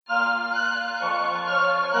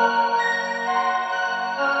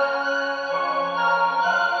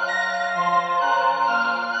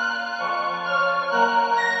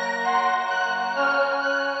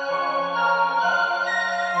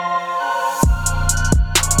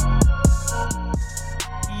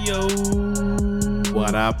Yo.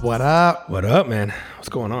 What up? What up? What up, man? What's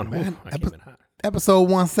going on, Man, I came in hot. Episode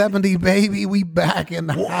 170, baby. We back in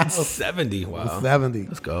the house. 170. Wow. 170.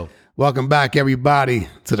 Let's go. Welcome back, everybody,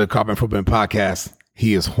 to the Carbon Footprint Podcast.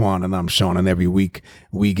 He is Juan and I'm Sean, and every week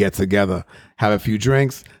we get together, have a few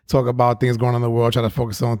drinks, talk about things going on in the world, try to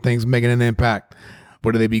focus on things making an impact,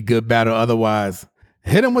 whether they be good, bad, or otherwise.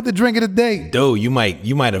 Hit him with the drink of the day. Dude, you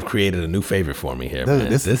might have created a new favorite for me here, Dude, man.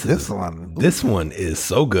 this one is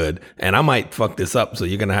so good, and I might fuck this up, so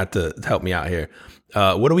you're gonna have to help me out here.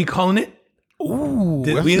 What are we calling it? Ooh,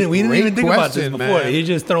 We didn't even think about this before. man. You're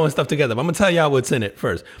just throwing stuff together. But I'm gonna tell y'all what's in it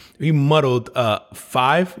first. We muddled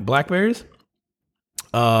 5 blackberries,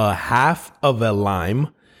 half of a lime,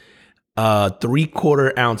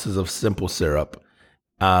 3/4 ounces of simple syrup.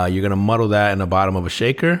 You're gonna muddle that in the bottom of a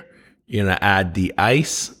shaker. You're gonna add the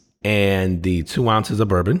ice and the 2 ounces of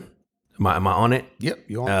bourbon. Am I on it? Yep,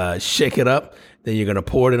 you on. Shake it up. Then you're gonna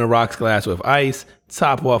pour it in a rocks glass with ice.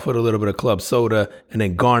 Top off with a little bit of club soda, and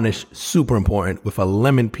then garnish. Super important, with a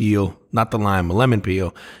lemon peel, not the lime, a lemon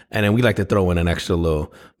peel. And then we like to throw in an extra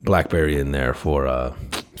little blackberry in there for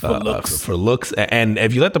looks. For looks. And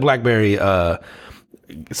if you let the blackberry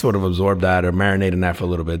sort of absorb that or marinate in that for a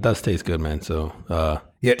little bit, it does taste good, man. So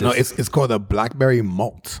It's called a blackberry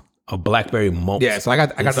malt. a blackberry malt. Yeah, so I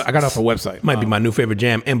got it off a website. Might be my new favorite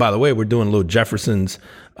jam. And by the way, we're doing a little Jefferson's,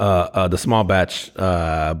 the small batch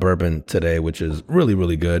bourbon today, which is really,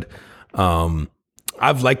 really good.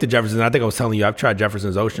 I've liked the Jefferson. I think I was telling you, I've tried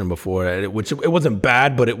Jefferson's Ocean before, which it wasn't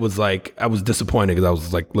bad, but it was like, I was disappointed because I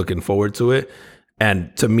was like looking forward to it.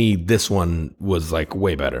 And to me, this one was like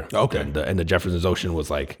way better. Okay. And the Jefferson's Ocean was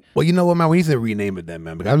like, Well, you know what, man? We need to rename it then,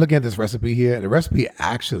 man. Because I'm looking at this recipe here. The recipe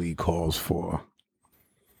actually calls for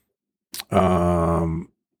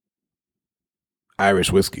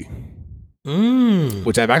Irish whiskey,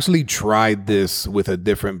 which I've actually tried this with a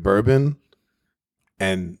different bourbon,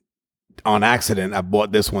 and on accident I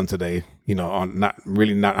bought this one today. You know, not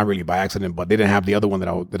really by accident, but they didn't have the other one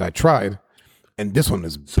that I tried, and this one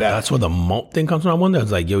is better. that's where the malt thing comes from. I wonder.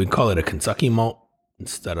 It's like, we call it a Kentucky malt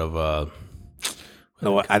instead of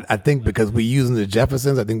No, I think because we're using the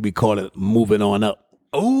Jeffersons, I think we call it moving on up.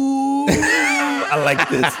 Ooh, I like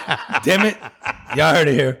this. Damn it. Y'all heard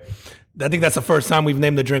it here. I think that's the first time we've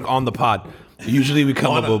named the drink on the pod. Usually we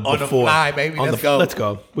come up with on the before. fly, baby. Let's go. Let's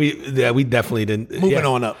go. We definitely didn't. Moving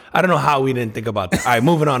on up. I don't know how we didn't think about that. All right,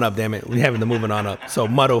 moving on up, damn it. We having the moving on up. So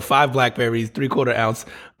muddle 5 blackberries, 3/4 ounce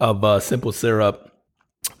of simple syrup,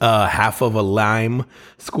 half of a lime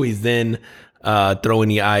squeezed in, throw in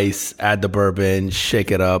the ice, add the bourbon,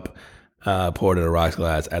 shake it up. Pour it in a rocks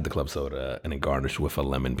glass, add the club soda, and then garnish with a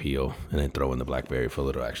lemon peel, and then throw in the blackberry for a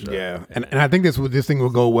little extra. Yeah, and I think this thing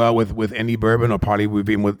will go well with any bourbon, or probably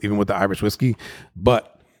even with the Irish whiskey.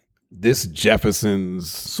 But this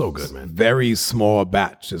Jefferson's So good, man. very small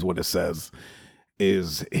batch is what it says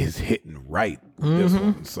is hitting right. This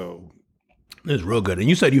one, so It's real good. And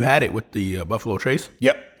you said you had it with the Buffalo Trace?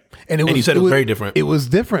 yep. And you said it was very different. It was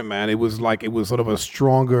different, man. It was sort of a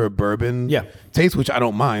stronger bourbon taste, which I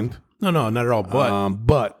don't mind. No, not at all.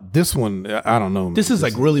 But this one, I don't know. This is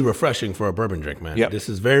like really refreshing for a bourbon drink, man. Yep. This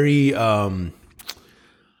is very. I'm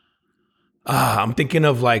thinking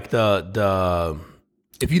of like the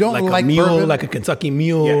if you don't like a mule, bourbon, like a Kentucky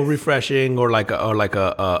mule, Yes. refreshing, or like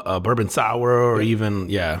a bourbon sour, or even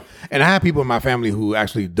And I have people in my family who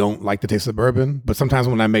actually don't like the taste of bourbon, but sometimes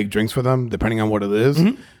when I make drinks for them, depending on what it is,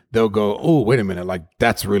 they'll go, "Oh, wait a minute, like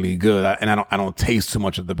that's really good." And I don't taste too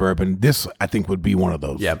much of the bourbon. This I think would be one of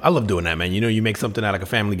those. Yeah, I love doing that, man. You know, you make something out like a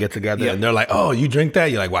family get together, and they're like, "Oh, you drink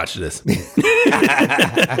that?" You're like, "Watch this."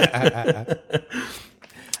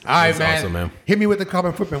 All right, That's man. awesome, man. Hit me with the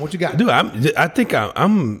Carbon Footprint. What you got? Dude, I think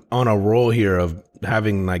I'm on a roll here of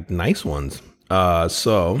having like nice ones.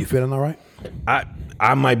 So You feeling all right? I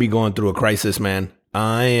might be going through a crisis, man.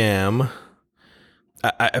 I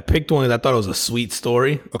picked one that I thought it was a sweet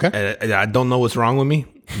story. Okay. And I don't know what's wrong with me,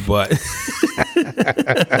 but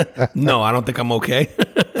no, I don't think I'm okay.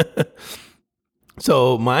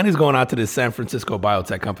 So mine is going out to this San Francisco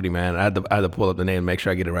biotech company, man. I had to pull up the name and make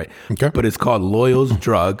sure I get it right. Okay. But it's called Loyal's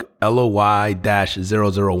Drug,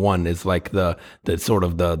 LOY-001 is like the sort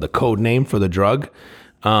of the code name for the drug.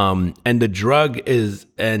 And the drug is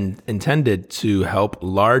intended to help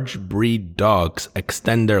large breed dogs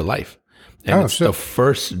extend their life. And it's the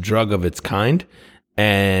first drug of its kind.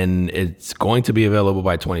 And it's going to be available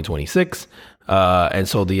by 2026. And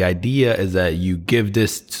so the idea is that you give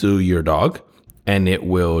this to your dog, and it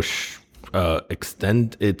will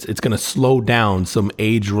extend. It's going to slow down some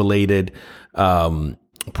age-related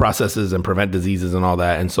processes and prevent diseases and all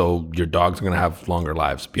that. And so your dogs are going to have longer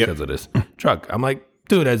lives because of this drug. I'm like,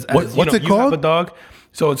 dude. What's it you called? have a dog.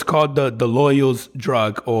 So it's called the Loyal's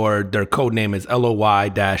drug, or their code name is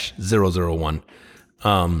LOY-001.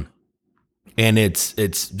 And it's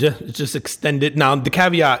just extended. Now the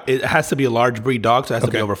caveat, it has to be a large breed dog, so it has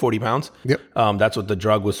to be over 40 pounds. Yep. That's what the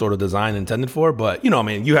drug was sort of designed and intended for. But I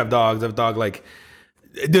mean, you have dogs. I have a dog like,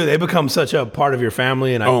 dude, they become such a part of your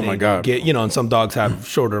family. And I think my God. and some dogs have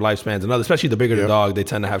shorter lifespans than others, especially the bigger the dog, they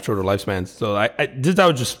tend to have shorter lifespans. So that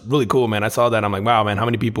was just really cool, man. I saw that. I'm like, wow, man, how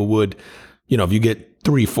many people would, if you get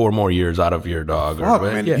 3-4 more years out of your dog?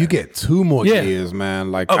 Man, you get 2 more years,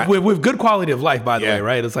 man. Like with good quality of life, by the way,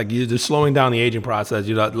 right? It's like you're just slowing down the aging process.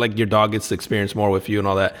 Like your dog gets to experience more with you and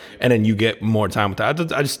all that, and then you get more time with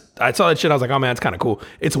that. I saw that shit. I was like, oh man, it's kind of cool.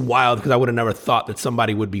 It's wild because I would have never thought that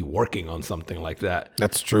somebody would be working on something like that.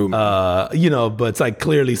 That's true. But it's like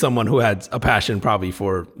clearly someone who had a passion probably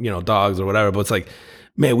for dogs or whatever. But it's like,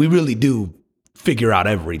 man, we really do figure out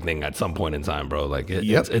everything at some point in time, bro. Like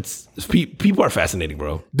it's people are fascinating,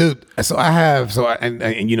 bro. Dude,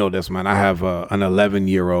 and you know this, man. I have an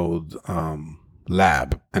 11-year-old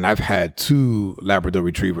lab, and I've had 2 Labrador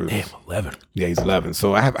retrievers. Damn, 11. Yeah, he's 11.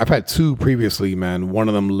 So I've had 2 previously, man. One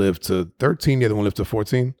of them lived to 13, the other one lived to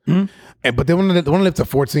 14. Mm-hmm. But the one that lived to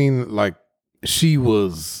 14, like she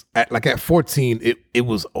was at 14, it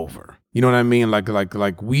was over. You know what I mean? Like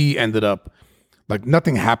we ended up. Like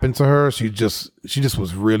nothing happened to her. She just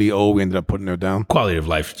was really old. We ended up putting her down. Quality of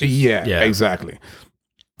life. Yeah, exactly.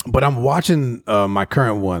 But I'm watching my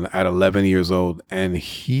current one at 11 years old, and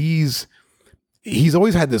he's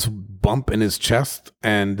always had this bump in his chest,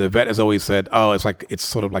 and the vet has always said, "Oh, it's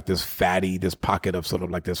sort of like this pocket of sort of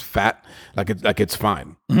like this fat, like it's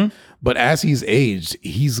fine." Mm-hmm. But as he's aged,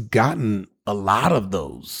 he's gotten a lot of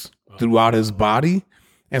those throughout his body.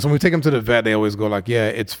 And so when we take him to the vet, they always go like, "Yeah,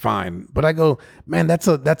 it's fine." But I go, "Man, that's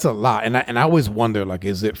a lot." And I always wonder, like,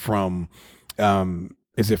 is it from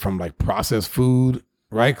like processed food,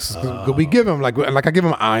 right? Could we give him like I give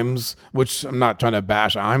him Iams, which I'm not trying to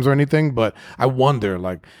bash Iams or anything, but I wonder,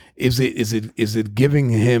 like, is it giving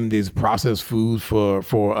him these processed food for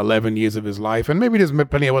 11 years of his life? And maybe there's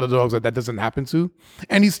plenty of other dogs that doesn't happen to,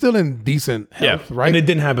 and he's still in decent health, right? And it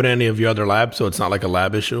didn't happen to any of your other labs, so it's not like a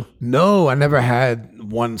lab issue. No, I never had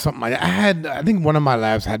one. Something like that. I think one of my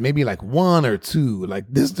labs had maybe like 1 or 2. Like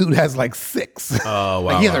this dude has like 6. Oh wow!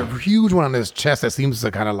 Like he has a huge one on his chest that seems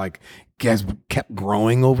to kind of like has kept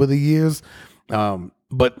growing over the years.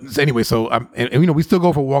 But anyway, so and we still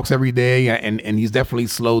go for walks every day, and he's definitely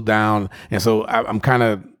slowed down. And so I'm kind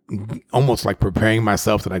of almost like preparing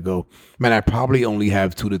myself that I go, man, I probably only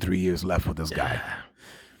have 2 to 3 years left with this guy.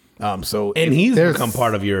 And he's become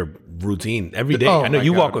part of your routine every day. I know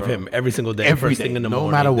you walk with him every single day, every first thing in the no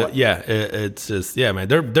morning. matter what. It's just man.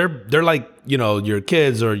 They're like your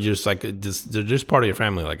kids, or just like they're just part of your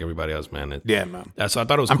family, like everybody else, man. Man. So I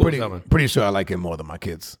thought it was I'm cool. pretty sure I like him more than my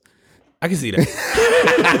kids. I can see that.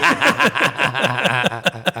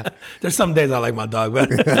 There's some days I like my dog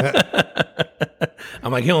better.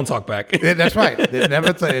 I'm like, he don't talk back. Yeah, that's right. They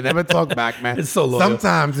never talk back, man. It's so loyal.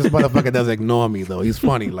 Sometimes this motherfucker does ignore me though. He's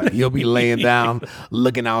funny. Like he'll be laying down,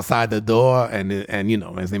 looking outside the door, and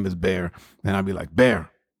his name is Bear, and I'll be like,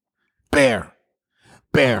 Bear.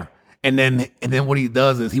 And then what he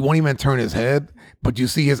does is he won't even turn his head, but you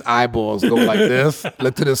see his eyeballs go like this,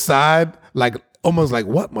 look to the side, like almost like,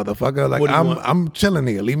 what, motherfucker? Like I'm chilling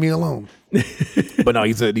here. Leave me alone. But no,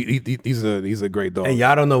 he's a great dog. And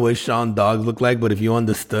y'all don't know what Sean dogs look like, but if you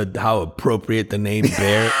understood how appropriate the name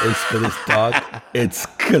Bear is for this dog, it's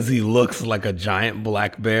because he looks like a giant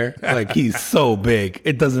black bear. Like he's so big,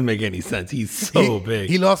 it doesn't make any sense. He's so big.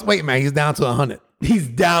 He lost weight, man. He's down to 100. He's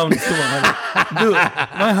down to 100. Dude,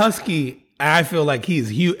 my husky, I feel like he's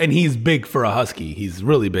huge, and he's big for a husky. He's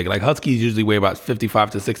really big. Like huskies usually weigh about 55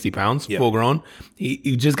 to 60 pounds, full grown.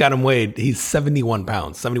 He just got him weighed. He's 71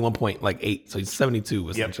 pounds, 71.8. So he's 72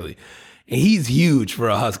 essentially. Yep. And he's huge for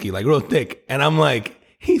a husky, like real thick. And I'm like,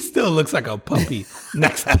 he still looks like a puppy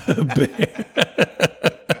next to a bear.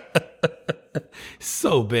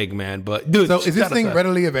 So big, man. But dude, so is this thing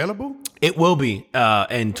readily available? It will be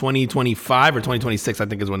in 2025 or 2026, I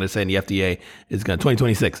think is when they're saying the FDA is going to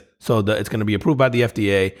 2026. So it's going to be approved by the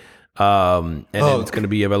FDA, and then it's going to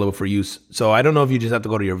be available for use. So I don't know if you just have to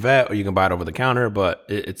go to your vet or you can buy it over the counter, but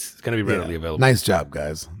it's going to be readily available. Nice job,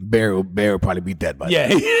 guys. Bear will probably be dead by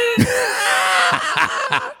then.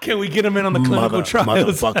 Can we get him in on the clinical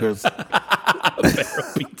trials? Motherfuckers.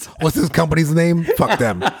 What's this company's name? Fuck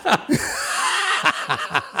them.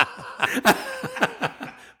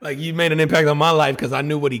 Like you made an impact on my life because I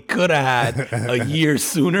knew what he could have had a year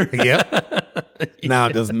sooner. Yep. Now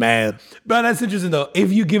I'm just mad. But that's interesting though.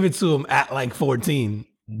 If you give it to him at like 14,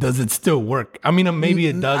 does it still work? I mean, maybe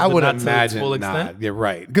it does, I but would not to its imagine full not. extent. You're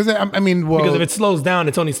right. Because I mean, well, Because if it slows down,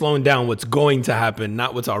 it's only slowing down what's going to happen,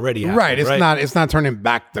 not what's already happened. right. It's not turning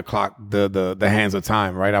back the clock, the hands of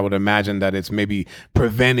time. Right. I would imagine that it's maybe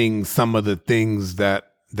preventing some of the things that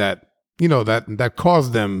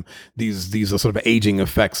cause them these sort of aging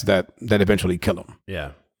effects that eventually kill them.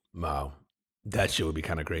 Yeah. Wow. That shit would be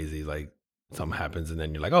kind of crazy. Like something happens and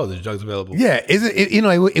then you're like, oh, there's drugs available. Yeah.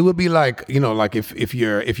 It would be like, like if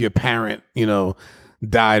your parent,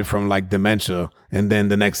 died from like dementia and then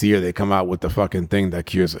the next year they come out with the fucking thing that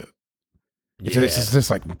cures it. Yeah. It's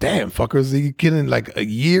just like, damn, fuckers, are you kidding? Like a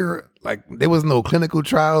year? Like there was no clinical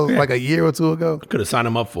trial like a year or two ago? Could have signed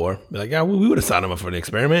him up for. Be like, yeah, we would have signed him up for the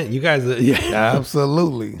experiment. You guys, yeah.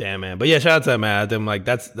 Absolutely. Damn, man. But yeah, shout out to that, man. I think like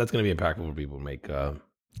that's going to be impactful for people to make, I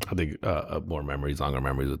think, more memories, longer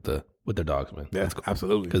memories with their dogs, man. Yeah, cool.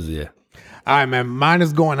 absolutely. Because, yeah. All right, man. Mine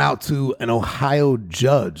is going out to an Ohio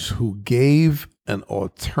judge who gave an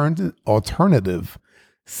alternative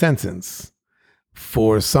sentence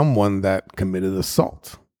for someone that committed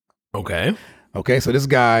assault. Okay. So this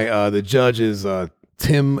guy, the judge is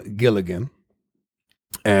Tim Gilligan,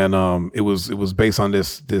 and it was based on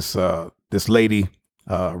this lady,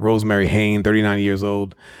 Rosemary Hain, 39 years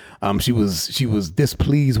old. She was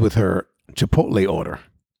displeased with her Chipotle order.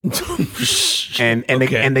 and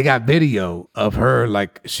they got video of her,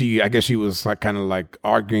 like I guess she was like kind of like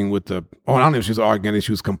arguing with I don't know if she was arguing,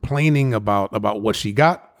 she was complaining about what she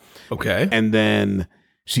got. Okay. And then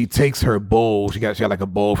she takes her bowl. She got like a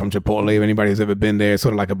bowl from Chipotle. If anybody's ever been there, it's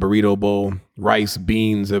sort of like a burrito bowl, rice,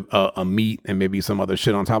 beans, a meat, and maybe some other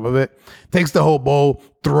shit on top of it. Takes the whole bowl,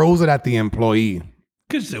 throws it at the employee.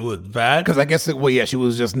 Because it was bad? Because I guess, she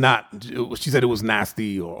was just not, she said it was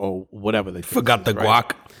nasty or whatever. They forgot the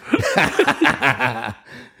guac.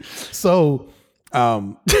 So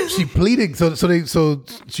she pleaded, so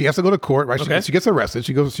she has to go to court, right? Okay. She gets arrested.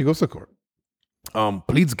 She goes to court.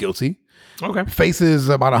 Pleads guilty. Okay. Faces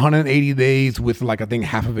about 180 days with like, I think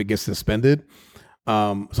half of it gets suspended.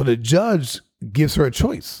 So the judge gives her a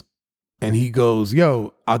choice. And he goes,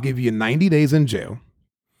 yo, I'll give you 90 days in jail.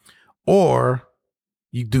 Or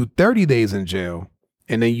you do 30 days in jail.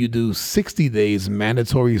 And then you do 60 days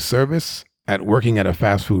mandatory service at working at a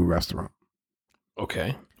fast food restaurant.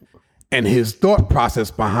 Okay. And his thought process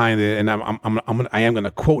behind it, and I am going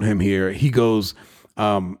to quote him here. He goes,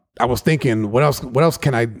 I was thinking, what else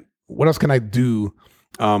can I do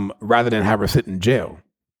rather than have her sit in jail?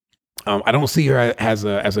 I don't see her as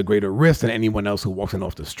a greater risk than anyone else who walks in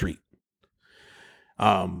off the street.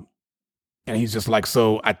 And he's just like,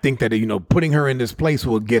 so I think that, putting her in this place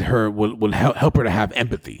will help her to have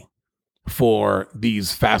empathy for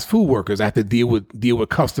these fast food workers. I have to deal with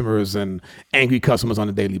customers and angry customers on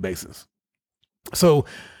a daily basis. So,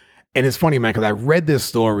 and it's funny, man, because I read this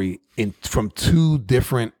story from two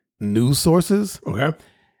different news sources. Okay.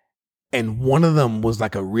 And one of them was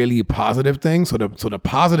like a really positive thing. So the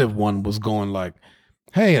positive one was going like,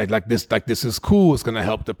 hey, like this is cool. It's gonna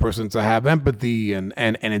help the person to have empathy, and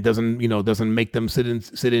it doesn't make them sit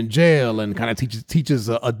in jail, and kind of teaches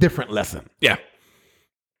a different lesson. Yeah.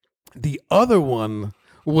 The other one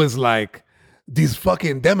was like, these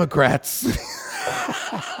fucking Democrats.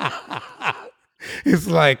 It's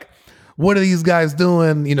like, what are these guys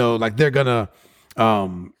doing? Like they're gonna,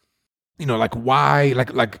 like why,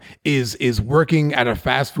 like is working at a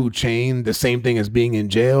fast food chain the same thing as being in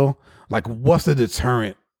jail? Like, what's the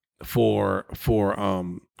deterrent for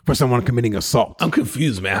someone committing assault? I'm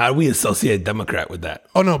confused, man. How do we associate Democrat with that?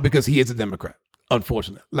 Oh no, because he is a Democrat.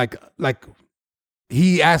 Unfortunately, like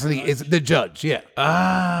he actually is the judge. Yeah.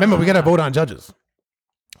 Remember, we got to vote on judges.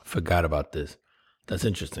 Forgot about this. That's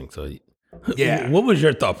interesting. So, yeah. What was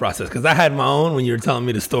your thought process? Because I had my own when you were telling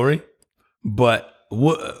me the story. But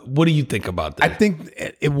what do you think about this? I think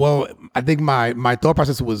I think my thought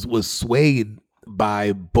process was swayed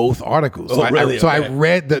by both articles. So really? I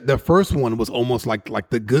read the first one was almost like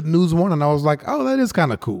the good news one, and I was like, oh, that is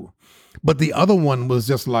kind of cool. But the other one was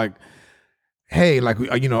just like, hey, like,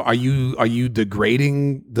 are you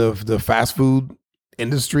degrading the fast food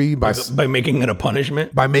industry by making it a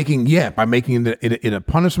punishment? By making it a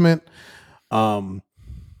punishment. And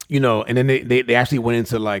then they actually went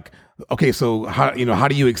into like, okay, so how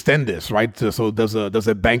do you extend this, right? So does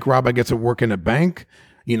a bank robber get to work in a bank?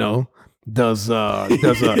 Does a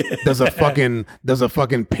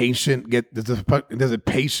patient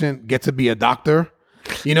get to be a doctor?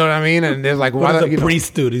 You know what I mean? And there's like, what does a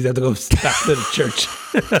priest do? Does he have to go back to the church?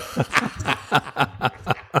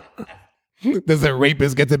 Does a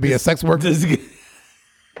rapist get to be a sex worker?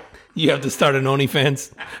 You have to start an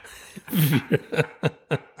OnlyFans.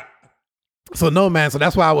 So no, man. So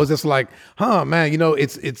that's why I was just like, man. You know,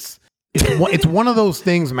 it's one of those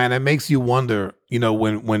things, man, that makes you wonder. You know,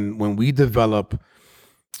 when we develop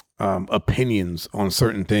opinions on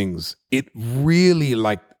certain things, it really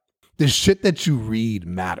like the shit that you read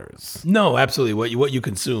matters. No, absolutely. What you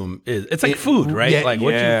consume it's like food, right? Yeah, like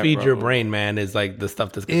what you feed bro. your brain, man, is like the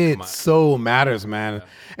stuff that's gonna come out. It so matters, man.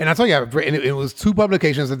 And I tell you, it was two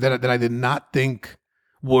publications that I did not think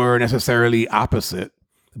were necessarily opposite,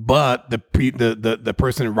 but the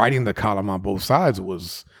person writing the column on both sides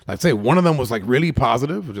was, like, say, one of them was like really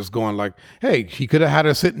positive, just going like, hey, he could have had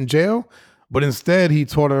her sit in jail, but instead he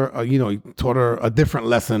taught her, he taught her a different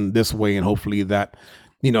lesson this way, and hopefully that,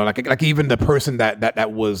 you know, like even the person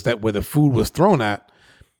that was where the food was thrown at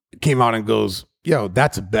came out and goes, yo,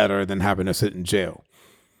 that's better than having to sit in jail.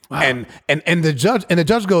 Wow. And the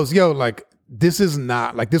judge goes, yo, like, this is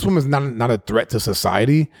not, like, this woman's not a threat to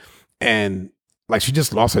society, and like she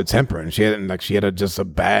just lost her temper, and she had just a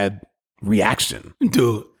bad reaction.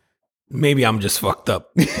 Dude, maybe I'm just fucked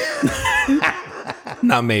up.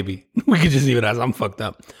 Not maybe. We could just leave it as I'm fucked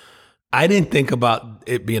up. I didn't think about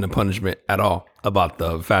it being a punishment at all, about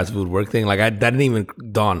the fast food work thing. Like, that didn't even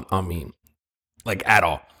dawn on me, like, at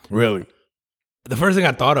all. Really? The first thing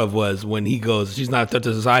I thought of was when he goes, she's not a threat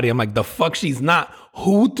to society. I'm like, the fuck she's not.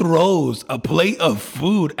 Who throws a plate of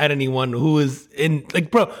food at anyone who is in, like,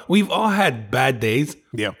 bro, we've all had bad days.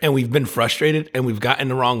 Yeah. And we've been frustrated and we've gotten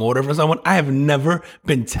the wrong order for someone. I have never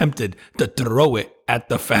been tempted to throw it at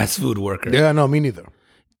the fast food worker. Yeah, no, me neither.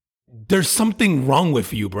 There's something wrong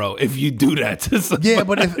with you, bro, if you do that to somebody. Yeah,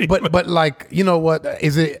 but like, you know what?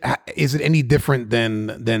 Is it any different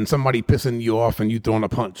than somebody pissing you off and you throwing a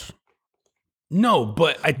punch? No,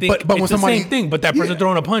 but I think but it's the same thing. But that person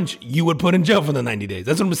throwing a punch, you would put in jail for the 90 days.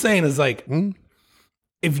 That's what I'm saying. Is like,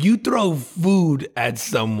 if you throw food at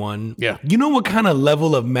someone, you know what kind of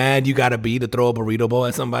level of mad you got to be to throw a burrito bowl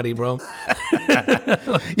at somebody, bro?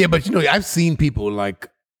 Yeah, but you know, I've seen people like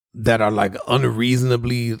that are like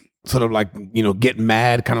unreasonably sort of like, you know, get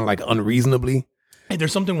mad kind of like unreasonably. Hey,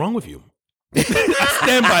 there's something wrong with you. I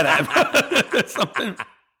stand by that. There's something.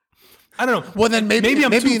 I don't know. Well, then maybe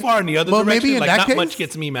I'm too far in the other direction. Maybe in like, that not case, much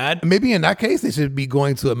gets me mad. Maybe in that case, they should be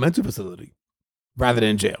going to a mental facility rather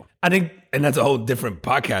than jail. I think, and that's a whole different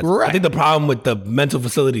podcast. Right. I think the problem with the mental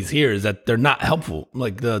facilities here is that they're not helpful.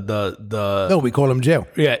 Like the No, we call them jail.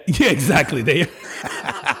 Yeah, exactly.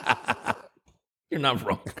 You're not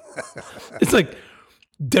wrong. It's like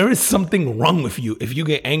there is something wrong with you if you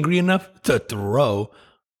get angry enough to throw.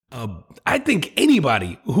 I think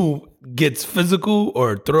anybody who gets physical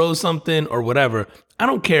or throws something or whatever, I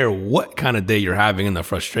don't care what kind of day you're having in the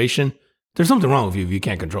frustration, there's something wrong with you if you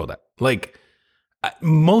can't control that. Like,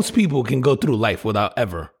 most people can go through life without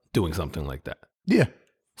ever doing something like that. Yeah.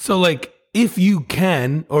 So, like, if you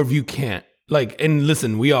can or if you can't, like, and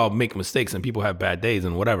listen, we all make mistakes and people have bad days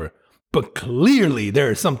and whatever, but clearly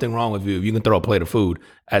there is something wrong with you if you can throw a plate of food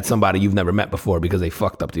at somebody you've never met before because they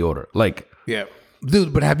fucked up the order. Like, yeah.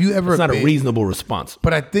 Dude, but have you ever... It's not a reasonable response.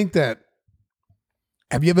 But I think that...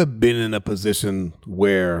 Have you ever been in a position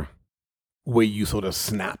where you sort of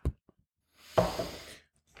snap?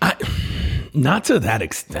 Not to that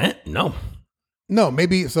extent, no. No,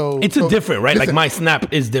 maybe so... It's a different, right? Listen, like, my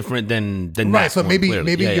snap is different than right, that. So maybe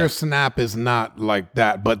your snap is not like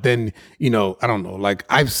that. But then, you know, I don't know. Like,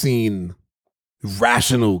 I've seen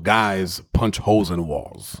rational guys punch holes in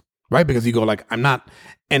walls, right? Because you go like, I'm not...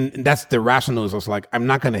 And that's the rational is just like, I'm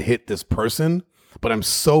not going to hit this person, but I'm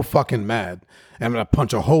so fucking mad. And I'm going to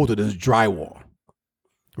punch a hole to this drywall.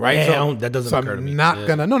 Right? Yeah, so, that doesn't occur to me. I'm not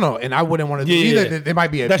going to, no. And I wouldn't want to do either. There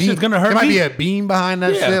might be a that beam. Shit's gonna hurt there might me? be a beam behind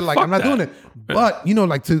that shit. Like, I'm not doing it. But, you know,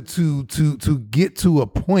 like to get to a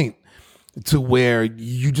point to where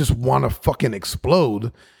you just want to fucking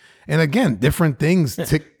explode. And again, different things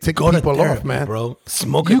tick people off, man. Bro,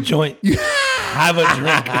 smoke a joint. Have a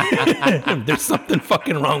drink. There's something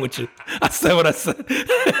fucking wrong with you. I said what I said.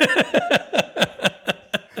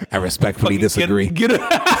 I respectfully disagree.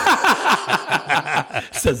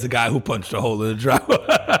 Says the guy who punched a hole in the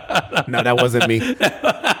drywall. No, that wasn't me.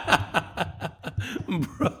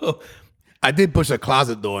 Bro. I did push a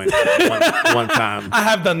closet door in one time. I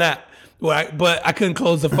have done that. But I couldn't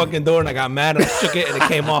close the fucking door and I got mad and I shook it and it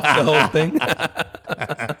came off the whole thing.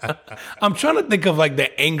 I'm trying to think of like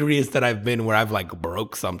the angriest that I've been where I've like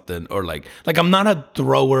broke something or like I'm not a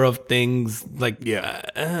thrower of things. Like,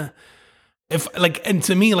 if like, and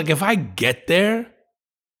to me, like if I get there,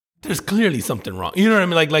 there's clearly something wrong. You know what I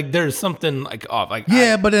mean? Like there's something like off. Like,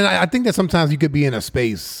 yeah, but then I think that sometimes you could be in a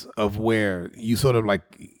space of where you sort of like,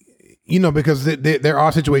 you know, because there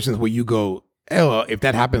are situations where you go, well, if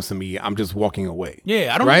that happens to me, I'm just walking away.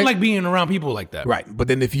 Yeah, I don't right? like being around people like that. Right. But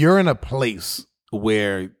then if you're in a place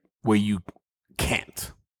where you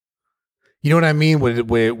can't, you know what I mean?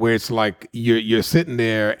 Where it's like you're sitting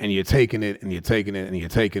there and you're taking it and you're taking it and you're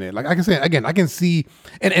taking it. Like I can say again, I can see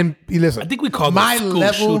and listen. I think we call my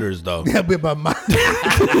school shooters though. Yeah, but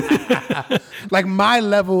like my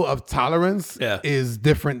level of tolerance is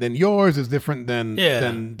different than yours. Is different than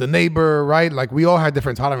the neighbor, right? Like we all have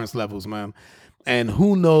different tolerance levels, man. And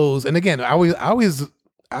who knows? And again, I always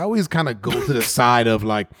kind of go to the side of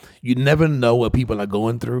like you never know what people are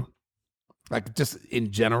going through. Like just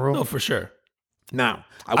in general. No, for sure. Now,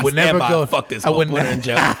 I would never go. Fuck this. I would put her in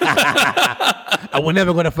jail. I would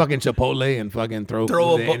never go to fucking Chipotle and fucking throw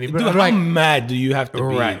a dude, how mad do you have to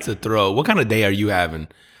be to throw? What kind of day are you having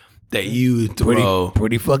that you throw?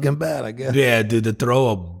 Pretty fucking bad, I guess. Yeah, dude, to throw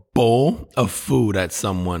a bowl of food at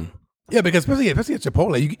someone. Yeah, because especially at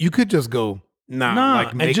Chipotle, you could just go.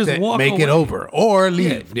 Like make, and just make it over or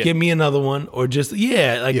leave. Yeah. Give me another one or just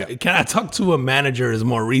can I talk to a manager is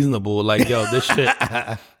more reasonable? Like, yo, this shit.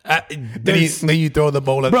 Then you throw the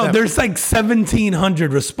bowl at them. There's like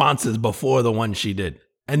 1,700 responses before the one she did.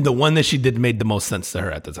 And the one that she did made the most sense to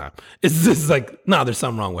her at the time. It's just like, there's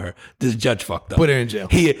something wrong with her. This judge fucked up. Put her in jail.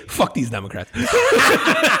 Fuck these Democrats.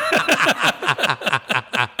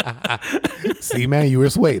 See, man, you were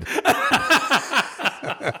swayed.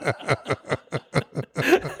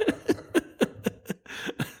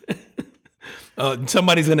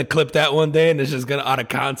 Somebody's gonna clip that one day and it's just gonna out of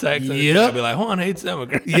context. And it's gonna be like, Juan hates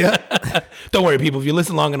Democrats. Yeah. Don't worry, people. If you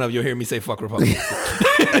listen long enough, you'll hear me say fuck Republicans.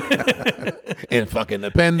 And fuck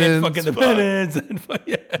independents.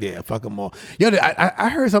 Fuck them all. I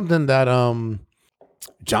heard something that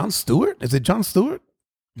Jon Stewart. Is it Jon Stewart?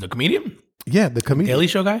 The comedian? Yeah, the comedian. Daily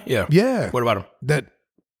Show guy? Yeah. Yeah. What about him? That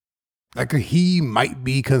like he might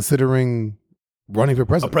be considering running for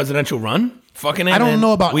president. A presidential run? Fucking I don't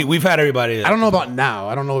know about. We've had everybody. I don't know about now.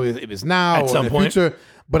 I don't know if it's now or in the future.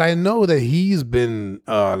 But I know that he's been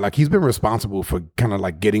responsible for kind of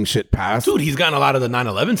like getting shit passed. Dude, he's gotten a lot of the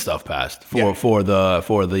 9/11 stuff passed for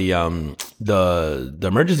the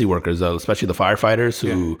emergency workers, especially the firefighters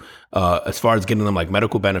who, as far as getting them like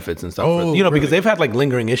medical benefits and stuff, because they've had like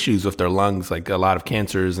lingering issues with their lungs, like a lot of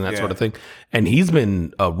cancers and that sort of thing. And he's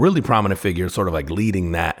been a really prominent figure, sort of like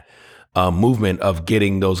leading that movement of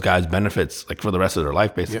getting those guys benefits like for the rest of their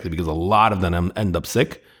life, basically, because a lot of them end up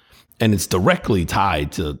sick. And it's directly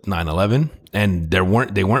tied to 9/11, and they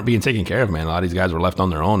weren't being taken care of, man. A lot of these guys were left on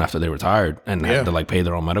their own after they retired and had to like pay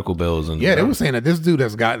their own medical bills. And they were saying that this dude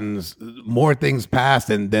has gotten more things passed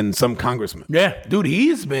than some congressman. Yeah, dude,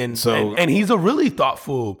 he's been and he's a really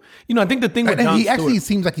thoughtful. I think the thing with Jon Stewart, actually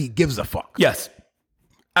seems like he gives a fuck. Yes,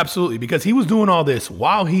 absolutely, because he was doing all this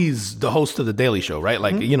while he's the host of the Daily Show, right?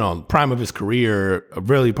 Like prime of his career, a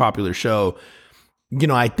really popular show.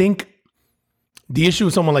 I think. The issue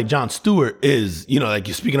with someone like Jon Stewart is, like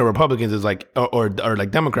you're speaking of Republicans is like, or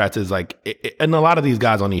like Democrats is like, and a lot of these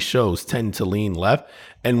guys on these shows tend to lean left.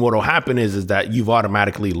 And what'll happen is that you've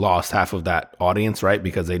automatically lost half of that audience, right?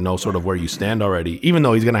 Because they know sort of where you stand already, even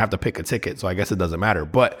though he's going to have to pick a ticket. So I guess it doesn't matter,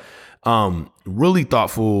 but, really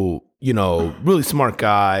thoughtful, really smart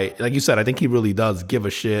guy. Like you said, I think he really does give a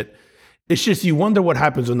shit. It's just you wonder what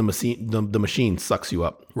happens when the machine sucks you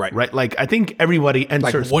up, right? Like I think everybody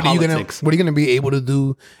enters like, politics. What are you gonna be able to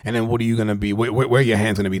do, and then what are you gonna be? Where are your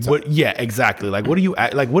hands gonna be? Yeah, exactly. Like what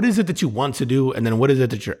what is it that you want to do, and then what is it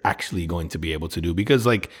that you're actually going to be able to do? Because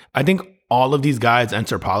like I think all of these guys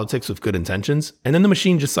enter politics with good intentions, and then the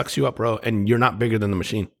machine just sucks you up, bro, and you're not bigger than the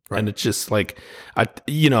machine. Right. And it's just like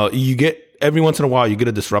you get. Every once in a while, you get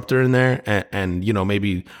a disruptor in there and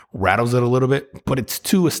maybe rattles it a little bit, but it's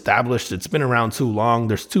too established. It's been around too long.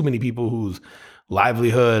 There's too many people whose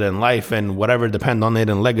livelihood and life and whatever depend on it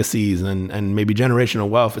and legacies and maybe generational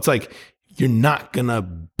wealth. It's like, you're not going to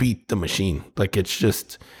beat the machine. Like, it's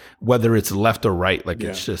just, whether it's left or right, like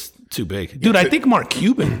it's just too big. Dude, I think Mark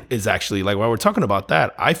Cuban is actually, like, while we're talking about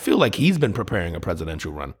that, I feel like he's been preparing a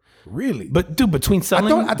presidential run. Really? But dude, between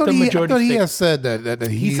selling I thought he has said that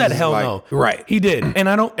he said hell no. Right. He did.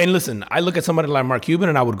 And listen, I look at somebody like Mark Cuban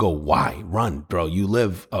and I would go, why? Run, bro. You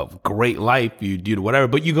live a great life. You do whatever.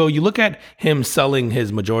 But you look at him selling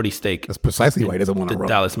his majority stake. That's precisely why he doesn't want to run.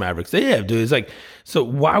 Dallas Mavericks. Yeah, dude. It's like, so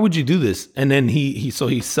why would you do this? And then he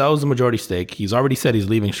sells the majority stake. He's already said he's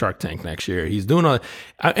leaving Shark Tank next year. He's doing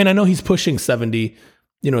and I know he's pushing 70.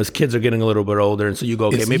 His kids are getting a little bit older, and so you go,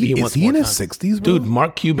 okay, maybe he wants more time. Is he in his 60s, bro? Dude,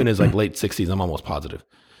 Mark Cuban is like late 60s. I'm almost positive.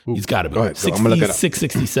 He's got to be. Go ahead. I'm gonna look it up.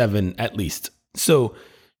 67 at least. So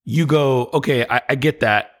you go, okay, I get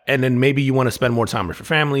that. And then maybe you want to spend more time with your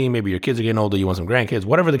family. Maybe your kids are getting older. You want some grandkids,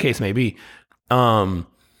 whatever the case may be.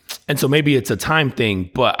 And so maybe it's a time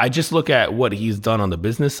thing, but I just look at what he's done on the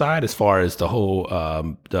business side as far as the whole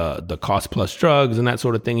the cost plus drugs and that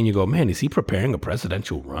sort of thing. And you go, man, is he preparing a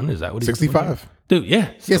presidential run? Is that what he's 65? Dude,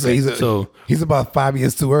 yeah. Yeah, so he's about 5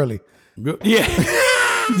 years too early. Yeah.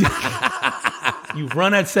 You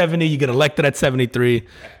run at 70, you get elected at 73,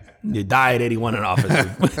 you die at 81 in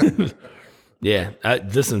office. Yeah.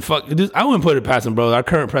 Listen, fuck. I wouldn't put it past him, bro. Our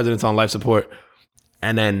current president's on life support.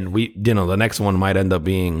 And then the next one might end up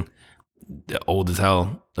being old as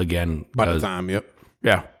hell again. By the time, yep.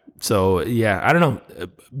 Yeah. So, yeah, I don't know.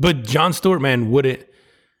 But Jon Stewart, man,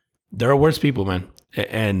 there are worse people, man.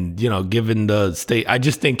 And, given the state, I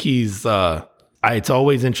just think he's, it's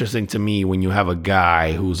always interesting to me when you have a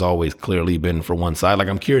guy who's always clearly been for one side. Like,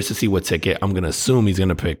 I'm curious to see what ticket. I'm going to assume he's going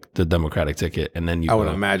to pick the Democratic ticket. And then I would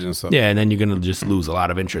imagine so. Yeah, and then you're going to just lose a lot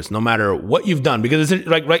of interest no matter what you've done. Because it's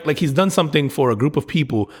like he's done something for a group of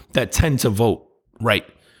people that tend to vote right.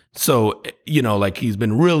 So, like he's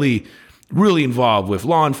been really, really involved with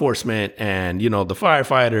law enforcement and, the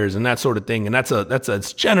firefighters and that sort of thing. And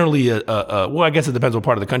that's generally well, I guess it depends what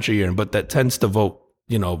part of the country you're in, but that tends to vote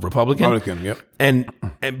Republican, yep.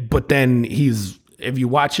 But then if you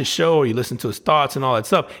watch his show or you listen to his thoughts and all that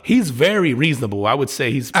stuff, he's very reasonable. I would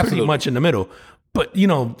say he's pretty much in the middle. But,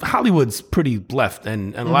 Hollywood's pretty left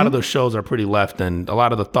and a lot of those shows are pretty left and a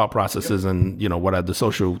lot of the thought processes and, what the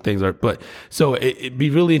social things are. But so it'd be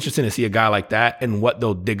really interesting to see a guy like that and what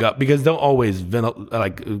they'll dig up because they'll always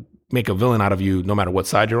make a villain out of you no matter what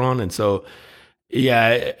side you're on. And so,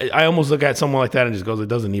 yeah, I almost look at someone like that and just goes, it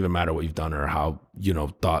doesn't even matter what you've done or how,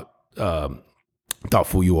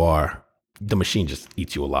 thoughtful you are. The machine just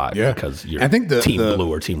eats you alive because you're team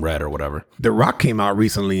blue or team red or whatever. The Rock came out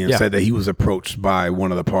recently and said that he was approached by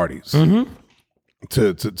one of the parties to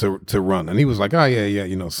run. And he was like, oh,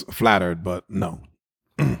 yeah, flattered, but no.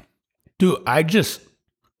 Dude,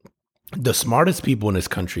 the smartest people in this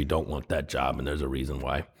country don't want that job, and there's a reason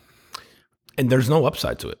why. And there's no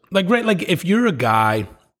upside to it. Like if you're a guy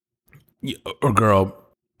or girl,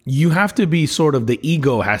 you have to be the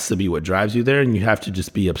ego has to be what drives you there, and you have to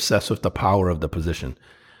just be obsessed with the power of the position.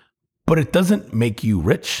 But it doesn't make you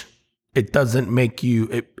rich. It doesn't make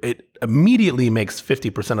you, it immediately makes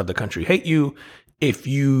 50% of the country hate you. If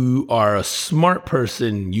you are a smart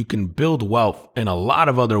person, you can build wealth in a lot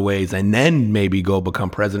of other ways and then maybe go become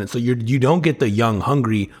president. So you don't get the young,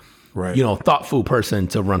 hungry, right, thoughtful person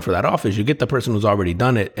to run for that office. You get the person who's already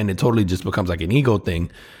done it, and it totally just becomes like an ego thing.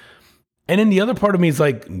 And then the other part of me is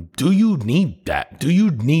like, do you need that? Do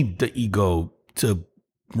you need the ego to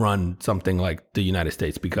run something like the United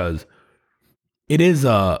States? Because it is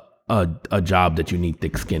a job that you need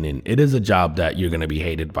thick skin in. It is a job that you're going to be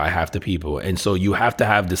hated by half the people. And so you have to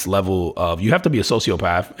have this level of, you have to be a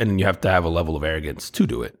sociopath, and you have to have a level of arrogance to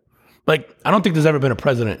do it. Like, I don't think there's ever been a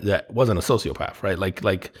president that wasn't a sociopath, right?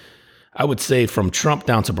 Like I would say from Trump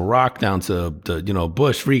down to Barack, down to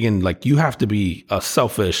Bush, Reagan, like you have to be a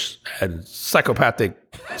selfish and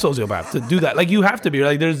psychopathic sociopath to do that. Like you have to be,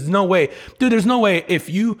 like there's no way, dude, there's no way if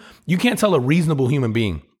you can't tell a reasonable human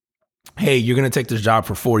being, hey, you're going to take this job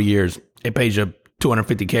for 4 years. It pays you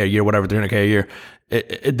 $250K a year, whatever, $300K a year.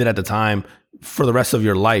 It did at the time. For the rest of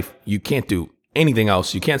your life, you can't do anything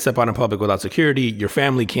else. You can't step out in public without security. Your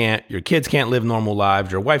family can't. Your kids can't live normal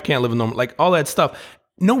lives. Your wife can't live a normal, like all that stuff.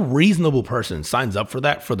 No reasonable person signs up for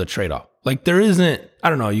that for the trade-off. Like there isn't,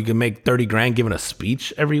 I don't know, you can make 30 grand giving a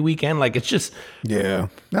speech every weekend. Like it's just. Yeah.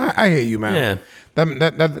 I hear you, man. Yeah.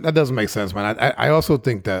 That doesn't make sense, man. I also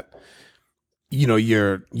think that,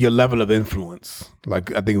 your level of influence,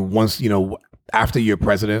 like I think once, after you're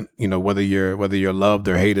president, whether you're loved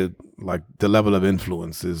or hated, like the level of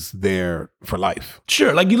influence is there for life.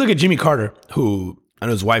 Sure. Like you look at Jimmy Carter, who I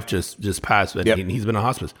know his wife just passed, and he's been in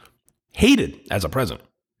hospice. Hated as a president,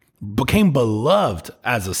 became beloved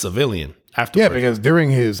as a civilian after. Yeah, because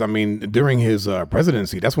during his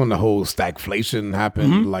presidency, that's when the whole stagflation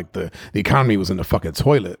happened. Mm-hmm. Like the economy was in the fucking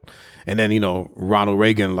toilet, and then Ronald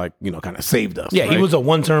Reagan kind of saved us. Yeah, right? He was a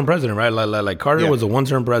one-term president, right? Like Carter was a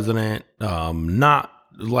one-term president, not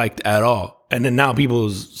liked at all. And then now people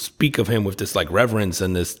speak of him with this like reverence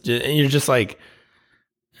and this, and you're just like.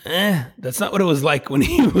 That's not what it was like when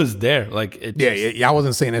he was there. Like, I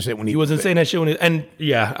wasn't saying that shit when he wasn't saying that shit when and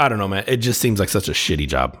I don't know, man. It just seems like such a shitty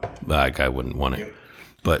job. Like, I wouldn't want it.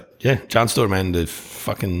 But yeah, Jon Stewart, man, we'll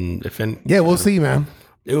see, man.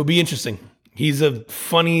 It will be interesting. He's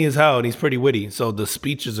funny as hell and he's pretty witty. So the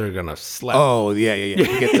speeches are gonna slap. Oh yeah. You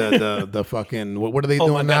get the fucking what are they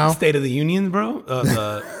doing now? The State of the Union, bro.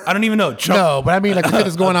 I don't even know. Trump, no, but I mean like the shit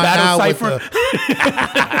is going on now.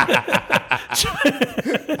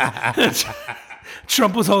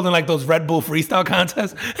 Trump was holding like those Red Bull freestyle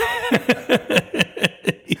contests.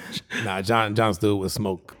 Nah, Jon Stewart would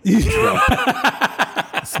smoke Trump.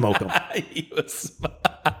 Smoke him.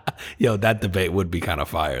 Yo, that debate would be kind of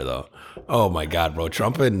fire, though. Oh my God, bro!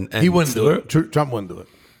 Trump and he wouldn't Stewart? do it. Trump wouldn't do it.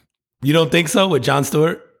 You don't think so with Jon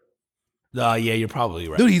Stewart? Yeah, you're probably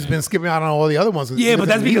right. Dude, he's been skipping out on all the other ones. Yeah, but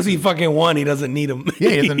that's because he fucking won. He doesn't need him. Yeah,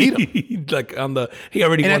 he doesn't need him. Like he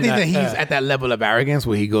already. And won I think that he's at that level of arrogance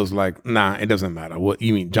where he goes like, "Nah, it doesn't matter." What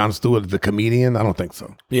you mean, Jon Stewart, the comedian? I don't think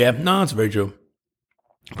so. Yeah, no, it's very true.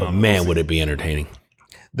 But man, would it be entertaining?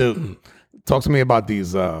 Dude, talk to me about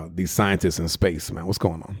these scientists in space, man. What's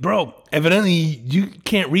going on, bro? Evidently, you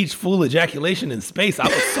can't reach full ejaculation in space. I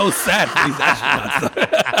was so sad for these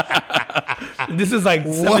astronauts. This is like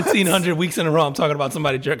 1,700 weeks in a row. I'm talking about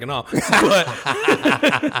somebody jerking off. But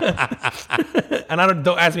and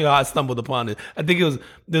don't ask me how I stumbled upon it. I think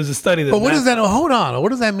there's a study that. But what does that? Hold on. What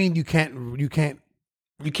does that mean? You can't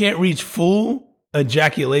reach full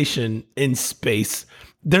ejaculation in space.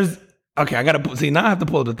 Okay, I gotta see now. I have to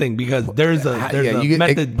pull up the thing because there's a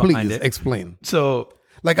method behind it. Explain. So,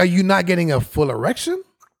 like, are you not getting a full erection?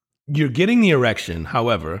 You're getting the erection.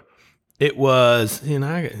 However, it was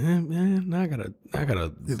I gotta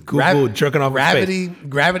Google jerking off. Gravity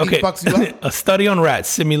fucks you up. A study on rats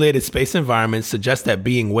simulated space environments suggests that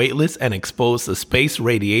being weightless and exposed to space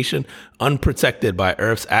radiation unprotected by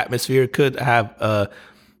Earth's atmosphere could have I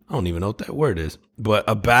don't even know what that word is, but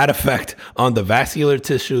a bad effect on the vascular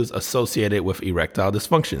tissues associated with erectile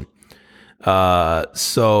dysfunction.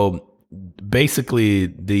 So basically,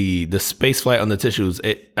 the space flight on the tissues,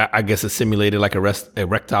 I guess, is simulated like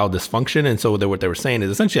erectile dysfunction. And so what they were saying is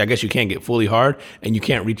essentially, I guess you can't get fully hard and you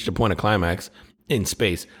can't reach the point of climax in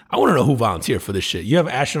space. I want to know who volunteered for this shit. You have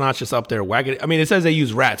astronauts just up there wagging. I mean, it says they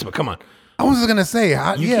use rats, but come on. I was just gonna say,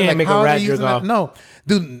 you can't make a rat jerk off. No,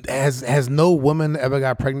 dude, has no woman ever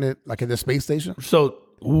got pregnant like at the space station? So,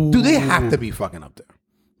 do they have to be fucking up there?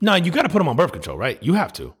 No, you got to put them on birth control, right? You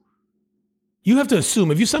have to. You have to assume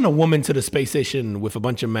if you send a woman to the space station with a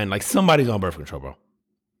bunch of men, like somebody's on birth control, bro.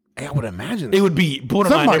 I would imagine it would be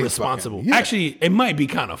borderline irresponsible. Yeah. Actually, it might be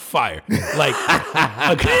kind of fire, like.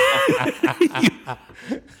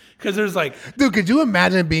 Because there's like, dude, could you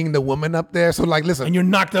imagine being the woman up there? So like, listen, and you're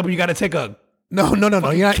knocked up, and you got to take a no, you're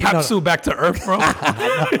not capsule back to Earth, bro.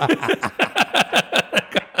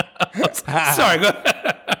 Sorry, go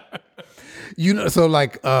ahead. So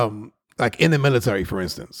like in the military, for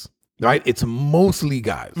instance, right? It's mostly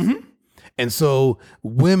guys, and so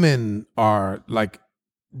women are like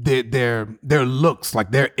their looks like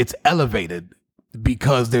it's elevated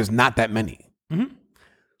because there's not that many. Mm-hmm.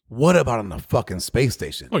 What about on the fucking space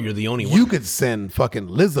station? Oh, you're the only one. You could send fucking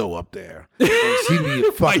Lizzo up there. And she'd be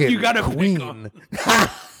a fucking queen.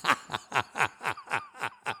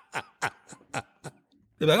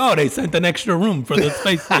 They're like, oh, they sent an extra room for the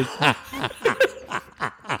space station.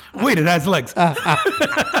 Wait, it has legs.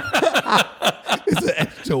 It's an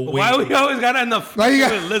extra wing. Why we always got to end up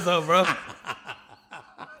with Lizzo, bro?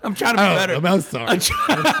 I'm trying to be better. I'm sorry.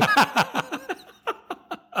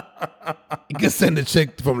 You can send the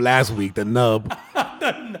chick from last week, the nub.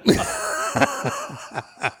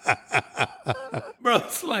 Bro,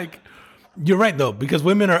 it's like, you're right, though, because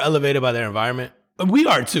women are elevated by their environment. We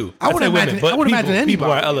are, too. I would imagine anybody.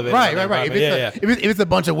 People are elevated. Right. If it's a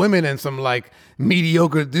bunch of women and some, like,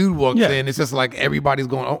 mediocre dude walks in, it's just like everybody's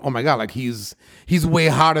going, oh my God, like he's way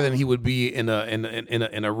hotter than he would be in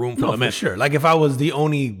a room full of men. For sure. Like if I was the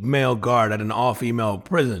only male guard at an all-female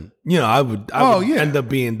prison, I would end up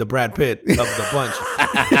being the Brad Pitt of the bunch.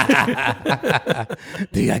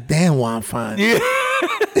 They're like, damn, I'm fine. Yeah.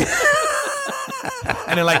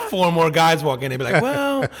 And then like 4 more guys walk in, they'd be like,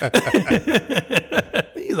 well,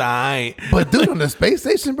 he's all right. But dude, on the space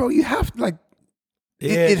station, bro, you have to like,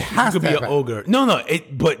 it has to be an ogre. No,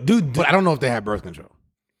 but I don't know if they have birth control.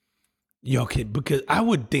 Yo, kid, because I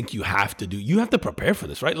would think you have to prepare for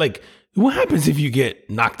this, right? Like, what happens if you get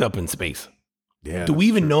knocked up in space? Yeah. Do we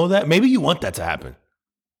even know that? Maybe you want that to happen.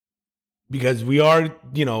 Because we are,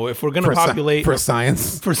 if we're going to populate. For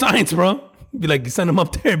science, bro. Be like, send them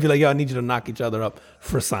up there and be like, yo, I need you to knock each other up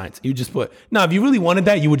for science. You just now, if you really wanted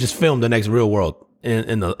that, you would just film the next Real World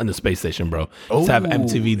in the space station, bro. Just have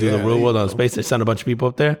MTV do the Real World on space. They send a bunch of people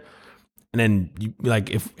up there. And then,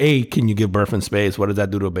 can you give birth in space? What does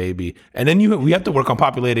that do to a baby? And then we have to work on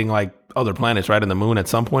populating, like, other planets, right? In the moon at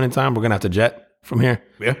some point in time. We're going to have to jet from here.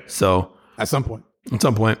 Yeah. So. At some point.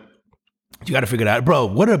 You got to figure it out. Bro,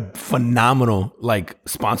 what a phenomenal, like,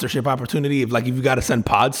 sponsorship opportunity. If you got to send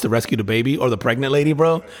pods to rescue the baby or the pregnant lady,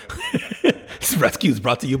 bro. This rescue is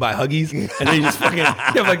brought to you by Huggies. And then you just fucking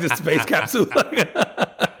have, like, this space capsule.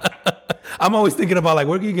 I'm always thinking about like,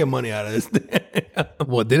 where can you get money out of this?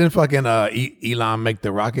 Well, didn't fucking Elon make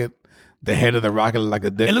the rocket, the head of the rocket, look like a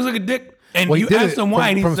dick? It looks like a dick. And Well, he you did asked it him why,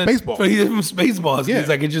 and he from said, Spaceballs. So he did it from Spaceballs. Yeah. He's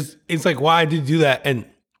like, it's like, why did you do that? And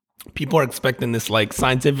people are expecting this like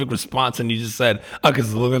scientific response, and you just said, oh,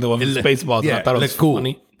 because look at the one from Spaceballs. yeah, And I thought it was cool.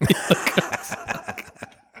 funny.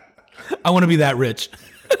 I want to be that rich.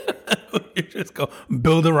 You just go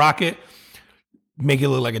build a rocket, make it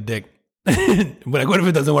look like a dick. But like, what if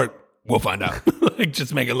it doesn't work? We'll find out. Like,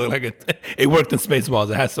 just make it look like it worked in Spaceballs.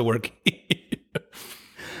 It has to work.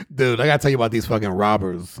 Dude, I gotta tell you about these fucking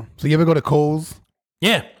robbers. So you ever go to Kohl's?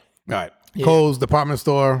 Yeah. All right. Kohl's department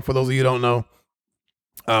store, for those of you who don't know.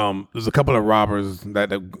 There's a couple of robbers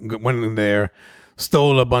that went in there,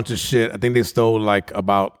 stole a bunch of shit. I think they stole like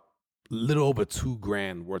about a little over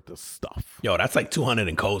 $2,000 worth of stuff. Yo, that's like 200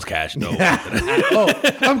 in Cole's cash, though. Oh,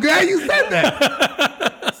 I'm glad you said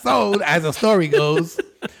that. So as the story goes,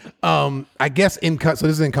 I guess so this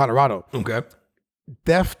is in Colorado. Okay.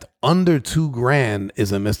 Theft under $2,000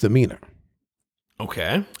 is a misdemeanor.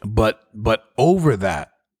 Okay. But over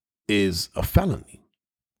that is a felony.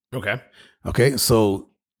 Okay. Okay, so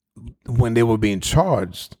when they were being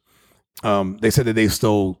charged, they said that they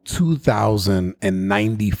stole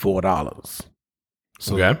 $2,094.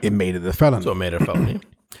 So it made it a felony. So it made it a felony.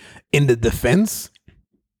 In the defense,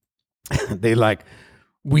 they like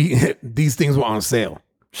these things were on sale.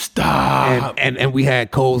 Stop. And we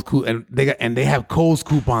had Kohl's and they have Kohl's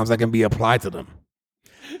coupons that can be applied to them.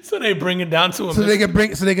 So they bring it down to a So they can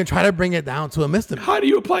try to bring it down to a misdemeanor. How do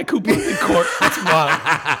you apply coupons in court? That's wild.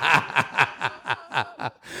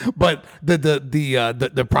 But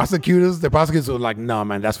the prosecutors were like, no,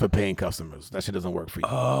 man, that's for paying customers. That shit doesn't work for you.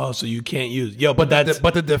 Oh, so you can't use. Yo, but that's.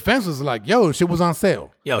 But the defense was like, yo, shit was on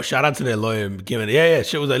sale. Yo, shout out to their lawyer giving it. Yeah.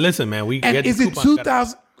 Shit was like, listen, man, we And get is it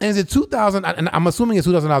 2,000? And is it 2,000? And I'm assuming it's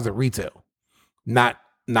 $2,000 at retail, not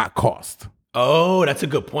cost. Oh, that's a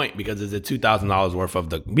good point, because is it $2,000 worth of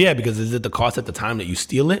the? Yeah, because is it the cost at the time that you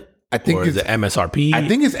steal it? I think or is it MSRP? I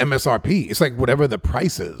think it's MSRP. It's like whatever the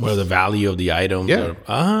price is. Or the value of the item. Yeah.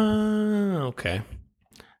 Okay.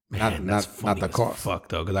 Man, not the cost. Fuck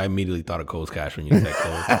though, because I immediately thought of Kohl's cash when you said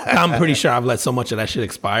Kohl's. I'm pretty sure I've let so much of that shit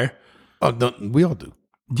expire. Oh, no, we all do.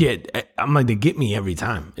 Yeah, I'm like, they get me every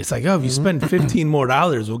time. It's like, oh, if you spend $15 more,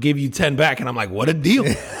 we'll give you 10 back. And I'm like, what a deal.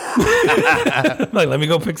 Like, let me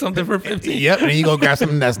go pick something for 15. Yep, and you go grab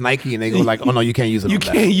something that's Nike, and they go like, oh no, you can't use it. You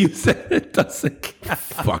can't use it. It doesn't count.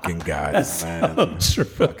 Fucking guys, man. So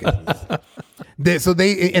true. So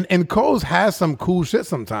and Kohl's has some cool shit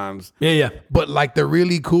sometimes. Yeah. But like the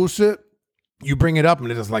really cool shit, you bring it up and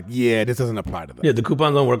it's just like, yeah, this doesn't apply to them. Yeah, the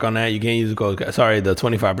coupons don't work on that. You can't use the code. Sorry, the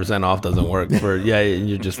 25% off doesn't work for. Yeah, and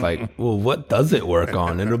you're just like, well, what does it work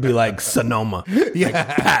on? It'll be like Sonoma. Yeah, like,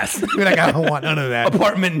 pass. You're like, I don't want none of that.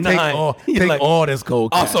 Apartment 9. Take like, all this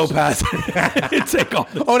gold cash. Also pass. Take all.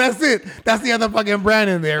 Oh, that's it. That's the other fucking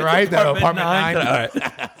brand in there, right? The Apartment 9. All right.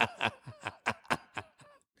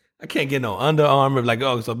 I can't get no Under Armour. Like,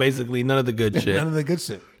 oh, so basically none of the good shit. None of the good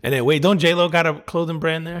shit. And then wait, don't J-Lo got a clothing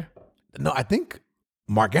brand there? No, I think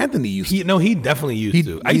Mark Anthony used to. No, he definitely used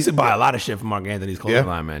to. I used to buy a lot of shit from Mark Anthony's clothing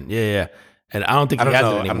line, man. Yeah. And I don't think he has it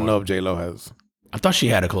anymore. I don't know if J-Lo has. I thought she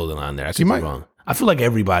had a clothing line there. I could be wrong. I feel like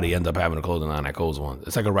everybody ends up having a clothing line at Kohl's one.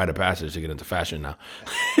 It's like a rite of passage to get into fashion now.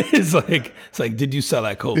 It's like, did you sell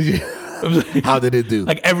at Kohl's? Like, how did it do?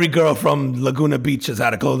 Like every girl from Laguna Beach has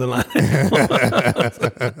had a clothing line.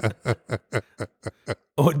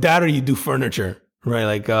 Or that, or you do furniture. Right,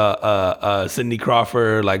 like Cindy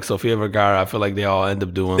Crawford, like Sofia Vergara. I feel like they all end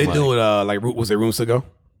up doing. They do it like was it Rooms to Go?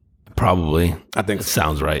 Probably. I think it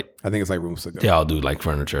sounds right. I think it's like Rooms to Go. They all do like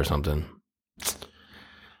furniture or something.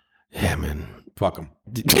 Yeah, man. Fuck them.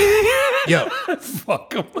 Yo,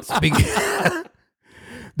 fuck them.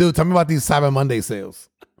 Dude, tell me about these Cyber Monday sales.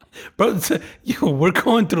 Bro, we're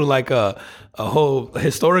going through like a whole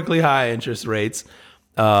historically high interest rates.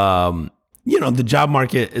 The job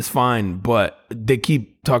market is fine, but they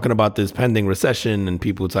keep talking about this pending recession and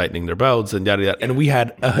people tightening their belts and yada yada. And we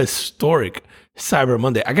had a historic Cyber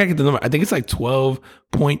Monday. I gotta get the number. I think it's like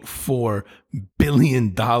 $12.4 billion.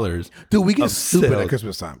 Dude, we get stupid sales. at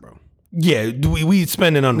Christmas time, bro. Yeah, we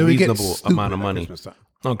spend an unreasonable amount of money Christmas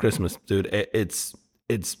on Christmas, dude. It's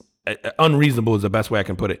unreasonable is the best way I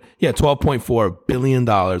can put it. Yeah, $12.4 billion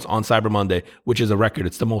on Cyber Monday, which is a record.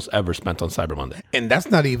 It's the most ever spent on Cyber Monday. And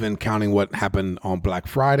that's not even counting what happened on Black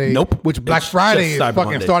Friday. Nope. Which Black Friday is fucking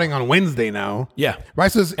Monday. starting on Wednesday now. Yeah.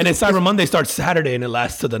 Right? And then Cyber Monday starts Saturday and it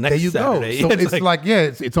lasts to the next there you Saturday. Go.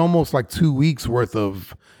 So it's almost like 2 weeks worth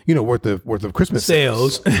of Christmas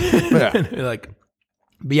sales. Yeah.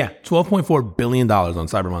 But yeah, $12.4 billion on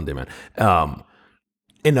Cyber Monday, man.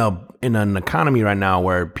 in an economy right now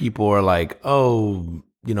where people are like, oh,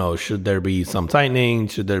 you know, should there be some tightening?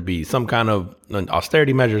 Should there be some kind of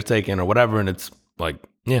austerity measures taken or whatever? And it's like,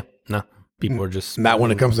 yeah, no. People are just not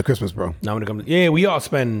when it comes to Christmas, bro. Not when it comes to, yeah, we all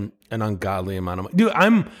spend an ungodly amount of money.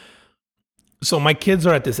 Dude, so my kids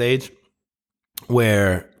are at this age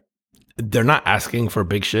where they're not asking for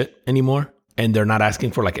big shit anymore. And they're not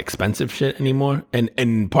asking for like expensive shit anymore.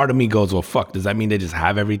 And part of me goes, well, fuck, does that mean they just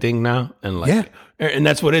have everything now? And like, yeah. And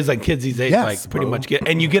that's what it is. Like kids these days, like pretty much get,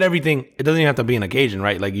 and you get everything. It doesn't even have to be an occasion,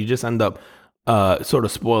 right? Like you just end up sort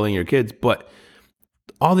of spoiling your kids. But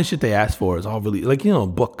all the shit they ask for is all really like, you know,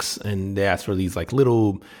 books, and they ask for these like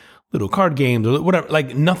little card games or whatever,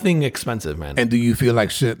 like nothing expensive, man. And do you feel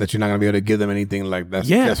like shit that you're not gonna be able to give them anything like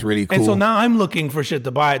that's really cool? And so now I'm looking for shit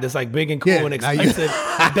to buy that's like big and cool and expensive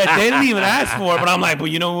that they didn't even ask for, but I'm like, well,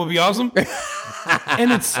 you know what would be awesome?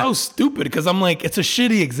 And it's so stupid because I'm like, it's a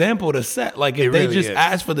shitty example to set. Like if they really just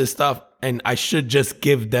ask for this stuff and I should just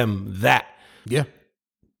give them that. Yeah.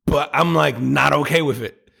 But I'm like not okay with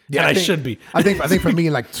it. Yeah, and I should be. I think for me,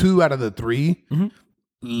 like 2 out of the 3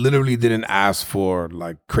 literally didn't ask for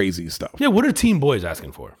like crazy stuff. Yeah, what are teen boys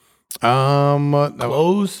asking for?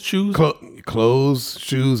 Clothes, shoes, clothes,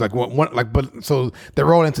 shoes. Like one, like, but so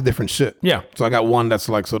they're all into different shit. Yeah. So I got one that's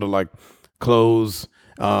like sort of like clothes,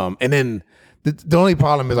 and then the only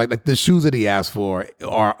problem is like the shoes that he asked for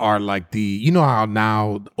are like the, you know how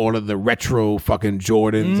now all of the retro fucking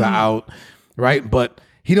Jordans are out, right? But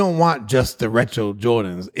he don't want just the retro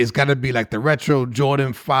Jordans. It's got to be like the retro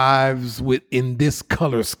Jordan 5s in this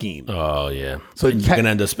color scheme. Oh yeah. So you're gonna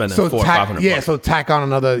end up spending $400 or $500. Yeah. So tack on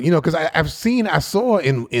another, you know, because I saw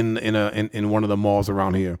in one of the malls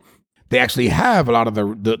around here, they actually have a lot of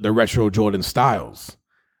the retro Jordan styles,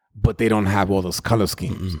 but they don't have all those color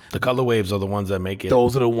schemes. The color waves are the ones that make it.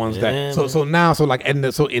 Those are the ones that. So now so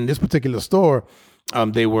in this particular store,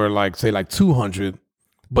 they were like say like 200.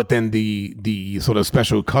 But then the sort of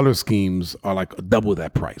special color schemes are like double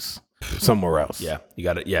that price somewhere else. Yeah, you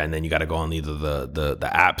got it. Yeah, and then you got to go on either the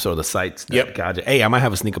apps or the sites. Yep. Hey, I might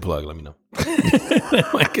have a sneaker plug. Let me know.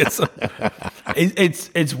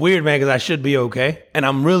 It's weird, man, because I should be okay, and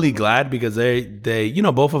I'm really glad because they you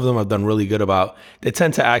know, both of them have done really good about. They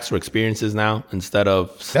tend to ask for experiences now instead of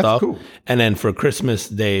stuff. That's cool. And then for Christmas,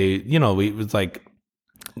 they, you know, it was like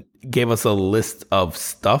gave us a list of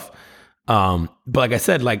stuff. But like I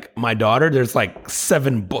said, like my daughter, there's like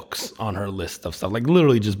 7 books on her list of stuff, like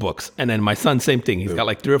literally just books. And then my son, same thing. He's got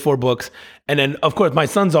like 3 or 4 books. And then of course my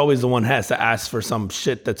son's always the one who has to ask for some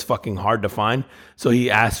shit that's fucking hard to find. So he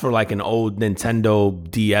asked for like an old Nintendo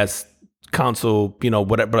DS console, you know,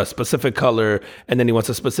 whatever, a specific color. And then he wants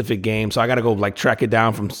a specific game. So I got to go like track it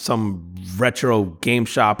down from some retro game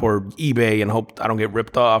shop or eBay and hope I don't get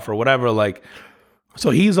ripped off or whatever. Like,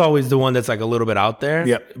 so he's always the one that's like a little bit out there.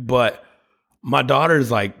 Yep. But my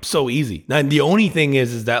daughter's like so easy. And the only thing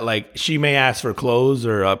is that like she may ask for clothes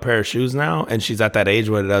or a pair of shoes now, and she's at that age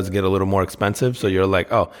where it does get a little more expensive. So you're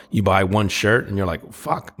like, oh, you buy one shirt and you're like,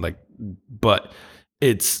 fuck, like, but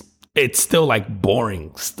it's still like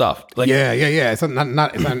boring stuff. Like, yeah. It's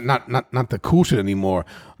not the cool shit anymore.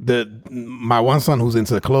 My one son who's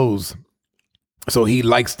into the clothes, so he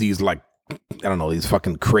likes these like, I don't know, these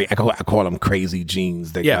fucking I call them crazy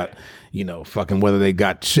jeans. They got, you know, fucking whether they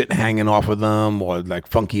got shit hanging off of them or like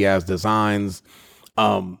funky ass designs.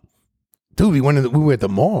 Dude, we were at the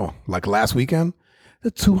mall like last weekend.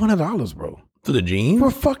 They're $200, bro. For the jeans?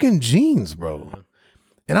 For fucking jeans, bro.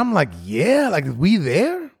 And I'm like, yeah, like we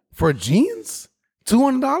there for jeans?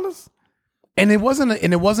 $200? And it wasn't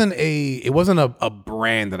a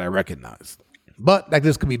brand that I recognized. But like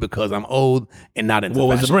this could be because I'm old and not into What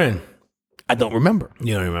was the brand? I don't remember.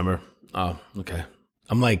 You don't remember? Oh, okay.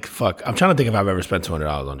 I'm like, fuck. I'm trying to think if I've ever spent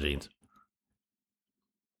 $200 on jeans.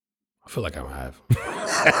 I feel like I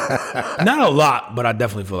have. Not a lot, but I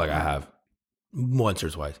definitely feel like I have. Once or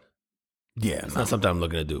twice. Yeah, it's not something I'm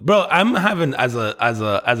looking to do, bro. I'm having as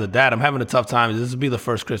a dad, I'm having a tough time. This will be the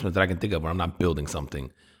first Christmas that I can think of where I'm not building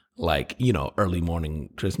something like, you know, early morning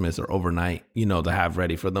Christmas or overnight, you know, to have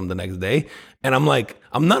ready for them the next day. And I'm like,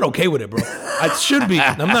 I'm not okay with it, bro. I should be.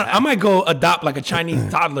 I might go adopt like a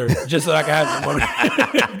Chinese toddler just so I can have some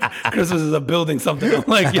more. Christmas is a building something. I'm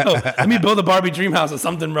like, yo, let me build a Barbie dream house or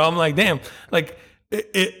something, bro. I'm like, damn, like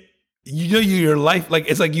you know, your life, like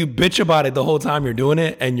it's like you bitch about it the whole time you're doing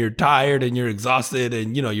it and you're tired and you're exhausted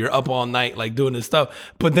and, you know, you're up all night like doing this stuff.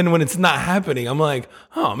 But then when it's not happening, I'm like,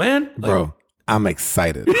 oh man, like, bro, I'm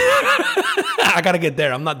excited. I gotta get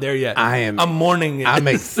there. I'm not there yet. I'm mourning it. I'm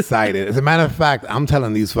excited. As a matter of fact, I'm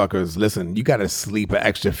telling these fuckers, listen, you gotta sleep an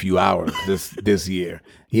extra few hours this year.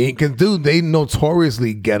 Because dude, they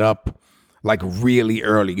notoriously get up like really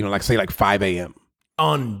early, like say like 5 a.m.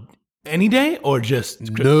 On any day or just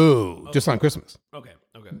Christmas? No, just on Christmas. Okay.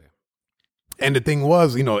 And the thing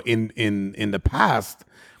was, in the past,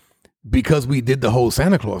 because we did the whole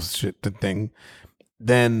Santa Claus shit thing,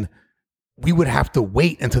 then we would have to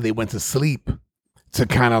wait until they went to sleep to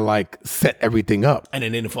kind of like set everything up. And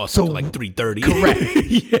it didn't fall asleep until like 3:30. Correct.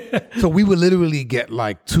 Yeah. So we would literally get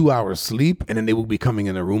like 2 hours sleep, and then they would be coming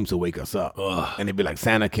in the room to wake us up. Ugh. And they'd be like,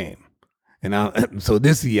 Santa came. And so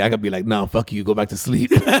this year I could be like, no, fuck you, go back to sleep.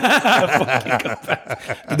 Do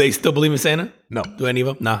they still believe in Santa? No. Do any of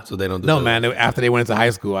them? Nah, so they don't do No, that. man. After they went into high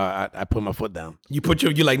school, I put my foot down.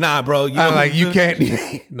 You're like, nah, bro. I'm like, you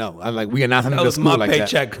can't. No, I'm like, we are not sending That to was school my like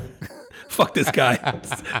paycheck. Fuck this guy.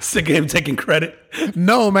 Sick of him taking credit. that.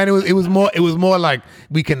 No, man. It was more like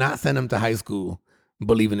we cannot send him to high school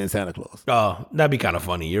believing in Santa Claus. Oh, that'd be kind of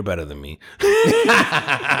funny. You're better than me.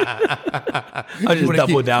 I'll just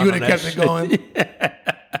double down on that kept shit. it going.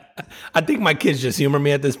 I think my kids just humor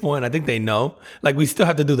me at this point. I think they know. Like, we still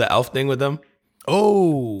have to do the elf thing with them.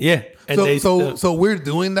 Oh, Yeah. And so we're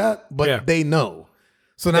doing that, but Yeah. they know.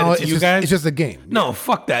 So now it's you guys? it's just a game. No,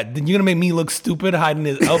 fuck that. Then you're gonna make me look stupid hiding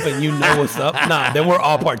his elf and you know what's up? Nah, then we're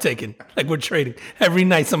all partaking. Like, we're trading. Every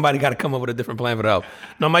night somebody gotta come up with a different plan for the elf.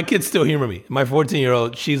 No, my kids still humor me. My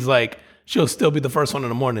 14-year-old, she's like, she'll still be the first one in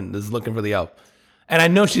the morning that's looking for the elf. And I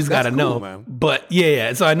know she's got to cool, know, man. but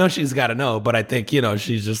yeah. So I know she's got to know, but I think,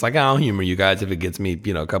 she's just like, I'll humor you guys if it gets me,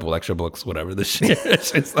 a couple extra books, whatever this shit.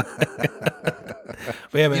 She's like,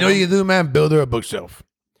 but yeah, man. You know what you can do, man? Build her a bookshelf.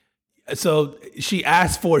 So she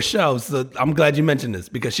asked for shelves. So I'm glad you mentioned this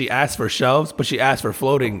because she asked for shelves, but she asked for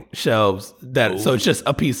floating shelves so it's just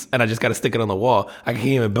a piece and I just got to stick it on the wall. I can't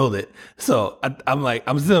even build it. So I'm like,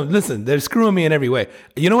 listen, they're screwing me in every way.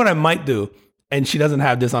 You know what I might do? And she doesn't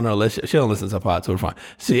have this on her list. She don't listen to pod, so we're fine.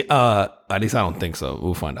 At least I don't think so.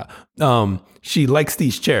 We'll find out. She likes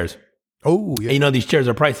these chairs. Oh, yeah. And these chairs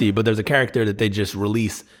are pricey, but there's a character that they just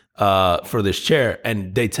release for this chair.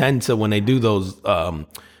 And they tend to, when they do those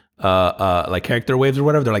like character waves or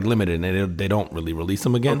whatever, they're like limited and they don't really release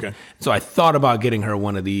them again. Okay. So I thought about getting her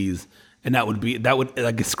one of these. And that would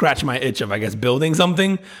like scratch my itch of, I guess, building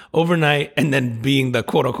something overnight and then being the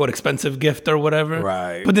quote unquote expensive gift or whatever.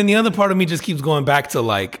 Right. But then the other part of me just keeps going back to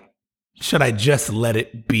like, should I just let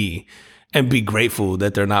it be and be grateful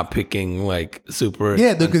that they're not picking like super?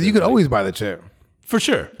 Yeah, because you could expensive, always buy the chair. for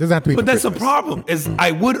sure. Doesn't have to be But for that's the Christmas. problem is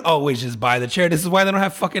I would always just buy the chair. This is why they don't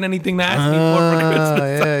have fucking anything to ask me for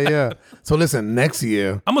Christmas. Yeah. So listen, next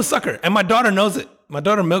year, I'm a sucker. And my daughter knows it. My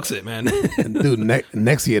daughter milks it, man. dude,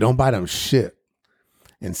 next year, don't buy them shit.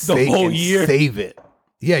 And whole year? Save it.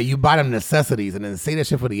 Yeah, you buy them necessities and then save that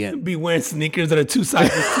shit for the end. Be wearing sneakers that are 2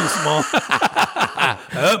 sizes too small.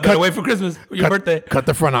 Better wait for Christmas, for your birthday. Cut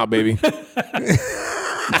the front out, baby.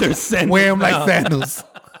 They're sandals Wear them like now. sandals.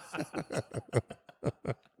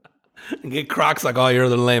 And get Crocs like all your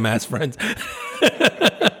other lame ass friends.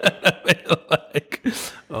 Like,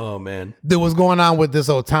 oh man, Dude, what's going on with this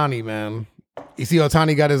Otani, man? You see,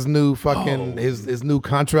 Otani got his new fucking his new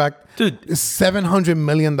contract, dude. It's $700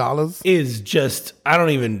 million. Is just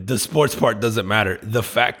the sports part doesn't matter. The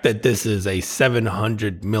fact that this is a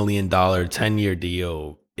 $700 million 10-year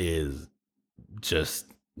deal is just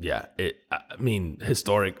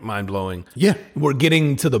historic, mind blowing. Yeah, We're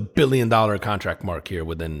getting to the $1 billion contract mark here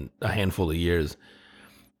within a handful of years.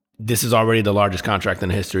 This is already the largest contract in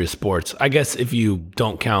the history of sports. I guess if you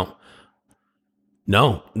don't count,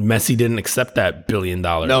 no, Messi didn't accept that $1 billion.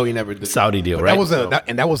 no, he never did. Saudi deal, But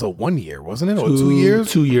right? that was a 1 year, wasn't it, or 2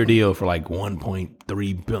 years? 2-year deal for like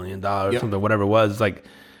 $1.3 billion, something, whatever it was. Like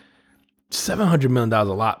 $700 million a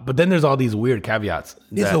lot. But then there's all these weird caveats.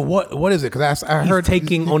 Yeah, so what is it? Because I heard He's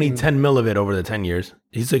taking only 10 mil of it over the 10 years.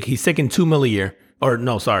 He's taking 2 mil a year. Or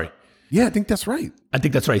no, sorry. Yeah, I think that's right. I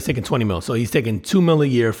think that's right. He's taking 20 mil. So he's taking 2 mil a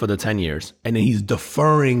year for the 10 years. And then he's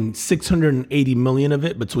deferring 680 million of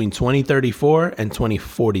it between 2034 and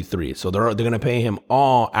 2043. So they're going to pay him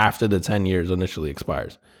all after the 10 years initially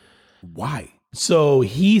expires. Why? So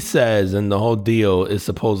he says, and the whole deal is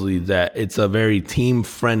supposedly that it's a very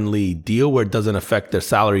team-friendly deal where it doesn't affect their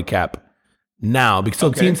salary cap now.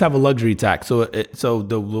 Because teams have a luxury tax. So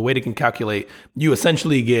the way they can calculate, you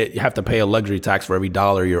essentially you have to pay a luxury tax for every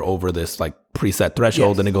dollar you're over this like preset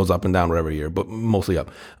threshold, and it goes up and down every year, but mostly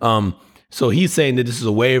up. So he's saying that this is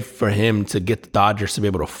a way for him to get the Dodgers to be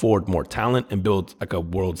able to afford more talent and build like a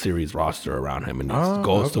World Series roster around him and his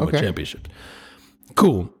goals to win championships.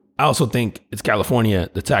 Cool. I also think it's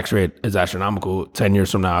California. The tax rate is astronomical. 10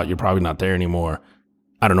 years from now, you're probably not there anymore.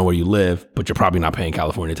 I don't know where you live, but you're probably not paying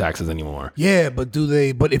California taxes anymore. Yeah, but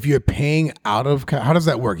but if you're paying out of, how does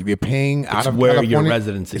that work? If you're paying out of where California, your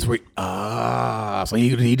residency it's where, so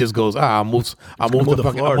he just goes, I'll move to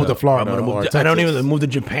Florida. I don't even move to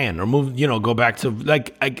Japan or move, go back to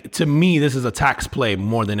to me, this is a tax play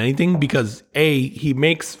more than anything because he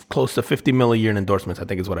makes close to $50 million a year in endorsements. I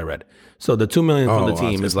think is what I read. So the $2 million from the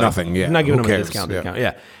team is like nothing. Yeah, you're not giving them a discount.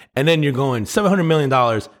 Yeah. And then you're going $700 million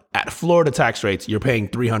at Florida tax rates. You're paying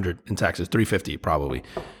 $300 in taxes, $350 probably.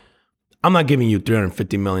 I'm not giving you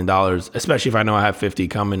 $350 million, especially if I know I have 50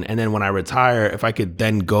 coming. And then when I retire, if I could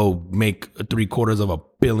then go make $750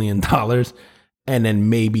 million and then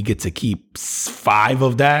maybe get to keep 5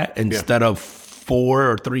 of that instead of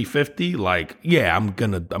 4 or 350, I'm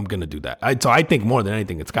gonna do that. So I think more than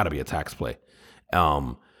anything, it's got to be a tax play.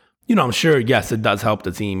 I'm sure, yes, it does help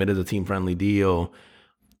the team. It is a team friendly deal,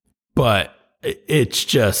 but it's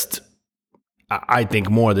just, I think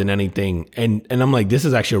more than anything, and I'm like, this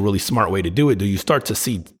is actually a really smart way to do it. Do you start to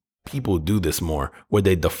see people do this more, where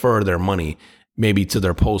they defer their money maybe to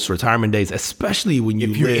their post-retirement days, especiare when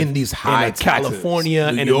you're in these high in California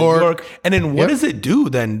and in New York. And then what does it do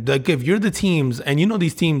then? Like if you're the teams, and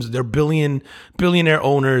these teams, they're billionaire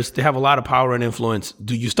owners, they have a lot of power and influence.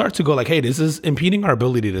 Do you start to go like, hey, this is impeding our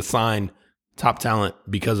ability to sign top talent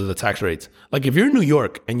because of the tax rates? Like if you're in New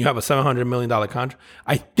York and you have a $700 million contract,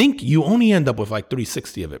 I think you only end up with like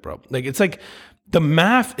 360 of it, bro. Like it's like the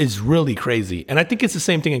math is really crazy. And I think it's the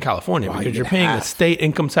same thing in California because you're paying a state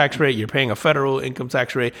income tax rate, you're paying a federal income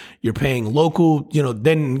tax rate, you're paying local,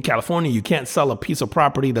 then in California, you can't sell a piece of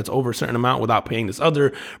property that's over a certain amount without paying this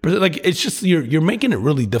other. Like it's just, you're making it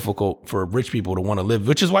really difficult for rich people to want to live,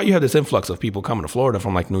 which is why you have this influx of people coming to Florida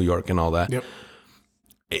from like New York and all that. Yep.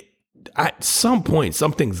 At some point,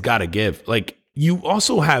 something's got to give. Like you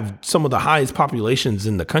also have some of the highest populations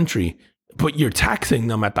in the country, but you're taxing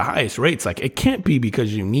them at the highest rates. Like it can't be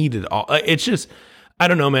because you need it all. It's just, I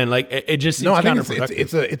don't know, man. Like it just seems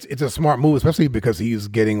counterproductive. It's a smart move, especially because he's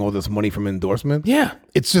getting all this money from endorsements. Yeah,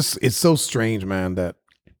 it's so strange, man, that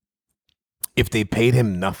if they paid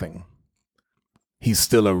him nothing, he's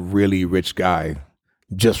still a really rich guy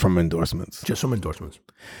just from endorsements.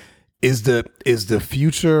 Is the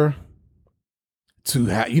future to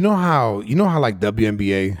have, how like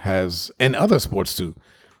WNBA has, and other sports too,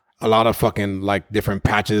 a lot of fucking like different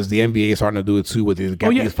patches. The NBA is starting to do it too with these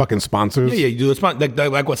fucking sponsors. Yeah, you do a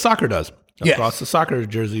like what soccer does. Across the soccer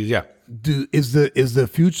jerseys, yeah. Is the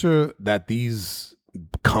future that these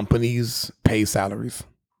companies pay salaries?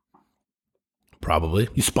 Probably.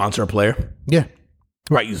 You sponsor a player. Yeah.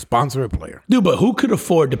 Right, you sponsor a player. Dude, but who could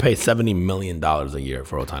afford to pay $70 million a year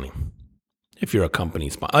for Ohtani? If you're a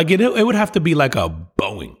company sponsor. Like it would have to be like a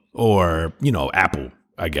Boeing or, Apple,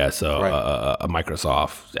 I guess, a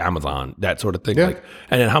Microsoft, Amazon, that sort of thing. Yeah. Like,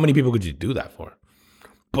 and then how many people could you do that for?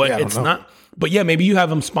 But it's not. But yeah, maybe you have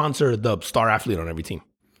them sponsor the star athlete on every team.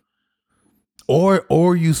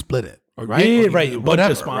 Or you split it. Right? Yeah, right. Whatever,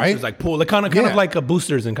 bunch of sponsors, right? Like pool, like kind of like a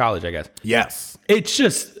boosters in college, I guess. Yes. It's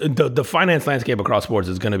just the finance landscape across sports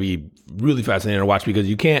is going to be really fascinating to watch because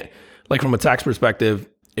you can't, like from a tax perspective,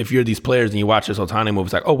 if you're these players and you watch this Ohtani move,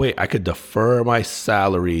 it's like, oh wait, I could defer my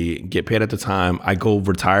salary, get paid at the time. I go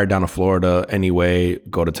retire down to Florida anyway,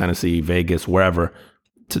 go to Tennessee, Vegas, wherever,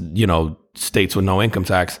 to states with no income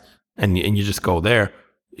tax, and you just go there.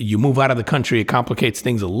 You move out of the country, it complicates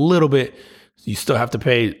things a little bit. You still have to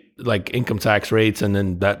pay like income tax rates, and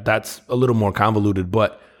then that's a little more convoluted.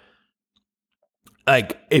 But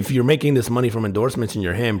like if you're making this money from endorsements and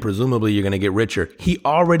you're him, presumably you're going to get richer. He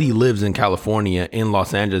already lives in California, in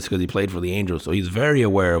Los Angeles, because he played for the Angels. So he's very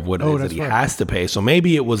aware of what it is that he has to pay. So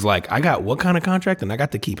maybe it was like, I got what kind of contract and I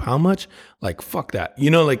got to keep how much? Like, fuck that.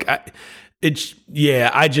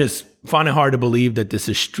 I just find it hard to believe that this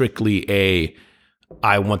is strictly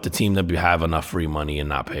I want the team to have enough free money and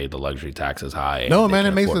not pay the luxury taxes high. No, man,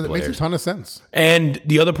 it makes a ton of sense. And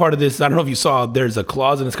the other part of this, I don't know if you saw, there's a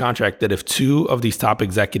clause in his contract that if 2 of these top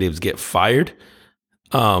executives get fired,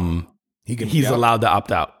 he's allowed to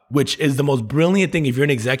opt out, which is the most brilliant thing if you're an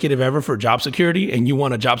executive ever for job security and you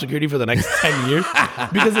want a job security for the next 10 years.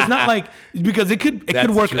 Because it's not like, because it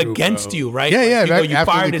could work against you, right? Yeah, like, you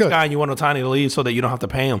fired this guy and you want Ohtani to leave so that you don't have to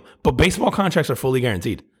pay him. But baseball contracts are fully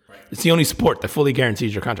guaranteed. It's the only sport that fully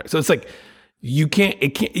guarantees your contract. So it's like you can't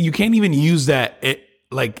even use that in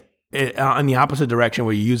the opposite direction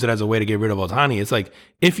where you use it as a way to get rid of Ohtani. It's like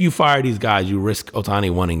if you fire these guys, you risk Ohtani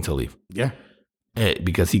wanting to leave. Yeah.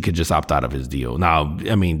 Because he could just opt out of his deal. Now,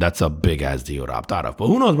 I mean, that's a big ass deal to opt out of. But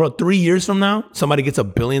who knows, bro? 3 years from now, somebody gets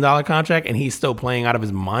 $1 billion contract and he's still playing out of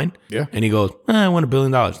his mind. Yeah. And he goes, I want $1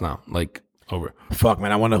 billion now. Like, over. Fuck,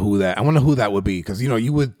 man, I wonder who that would be, because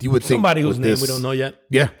you would think Somebody whose name we don't know yet.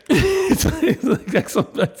 Yeah, it's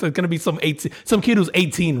going to be some kid who's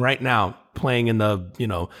 18 right now playing in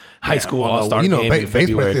the high school all-star game in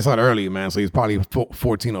February. They start early, man, so he's probably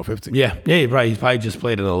 14 or 15. Yeah, right. He's probably just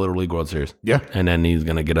played in a Little League World Series. Yeah, and then he's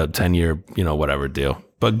gonna get a 10-year whatever deal.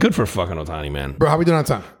 But good for fucking Ohtani, man. Bro, how we doing on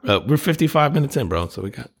time? We're 55 minutes in, bro. So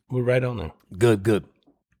we're right on there. Good.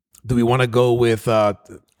 Do we want to go with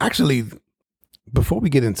actually? Before we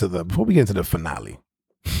get into the finale,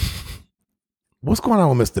 what's going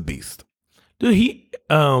on with Mr. Beast? Dude, he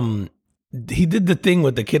did the thing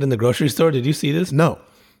with the kid in the grocery store. Did you see this? No.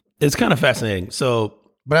 It's kind of fascinating. So,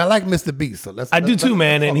 but I like Mr. Beast. So I do too,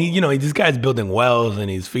 man. And this guy's building wells and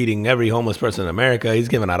he's feeding every homeless person in America. He's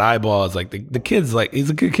giving out eyeballs. Like the kid's like, he's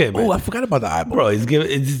a good kid, man. Oh, I forgot about the eyeball. Bro,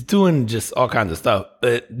 he's doing just all kinds of stuff.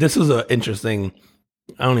 This was an interesting,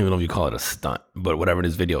 I don't even know if you call it a stunt, but whatever,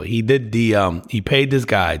 this video. He did he paid this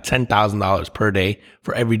guy $10,000 per day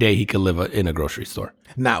for every day he could live in a grocery store.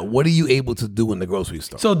 Now, what are you able to do in the grocery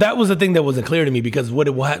store? So that was the thing that wasn't clear to me, because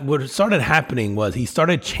what started happening was he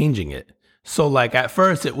started changing it. So like at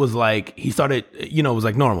first it was like he started, it was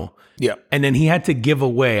like normal. Yeah. And then he had to give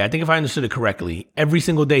away, I think if I understood it correctly, every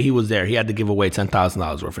single day he was there, he had to give away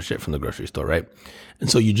 $10,000 worth of shit from the grocery store, right? And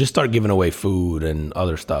so you just start giving away food and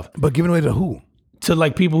other stuff. But giving away to who? To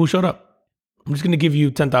like people who showed up. I'm just gonna give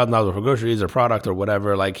you $10,000 for groceries or product or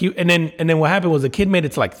whatever. Like and then what happened was the kid made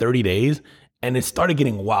it to like 30 days and it started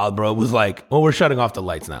getting wild, bro. It was like, well, we're shutting off the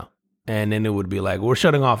lights now. And then it would be like, we're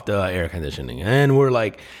shutting off the air conditioning. And we're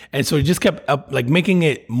like, and so it just kept up, like making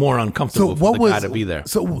it more uncomfortable for the guy to be there.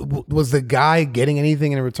 So was the guy getting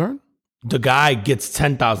anything in return? The guy gets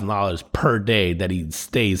 $10,000 per day that he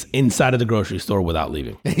stays inside of the grocery store without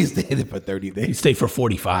leaving. He stayed there for 30 days. He stayed for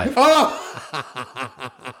 45. Oh!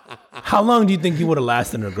 How long do you think he would have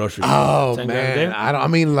lasted in a grocery store? Oh,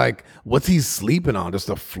 man. Like, what's he sleeping on? Just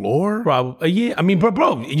the floor? Probably. Yeah. I mean,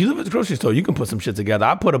 bro, you live at the grocery store, you can put some shit together.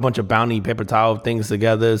 I put a bunch of Bounty paper towel things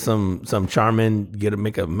together, some Charmin,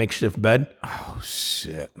 make a makeshift bed. Oh,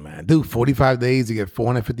 shit, man. Dude, 45 days, you get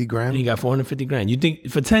 450 grand? You got 450 grand. You think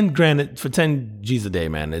for 10 grand, for 10 G's a day,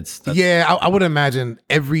 man, yeah, I would imagine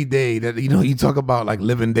every day that, you talk about like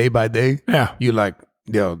living day by day. Yeah. You're like,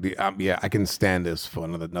 I can stand this for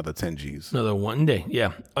another 10 G's. Another one day,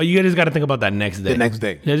 yeah. Oh, you just got to think about that next day. The next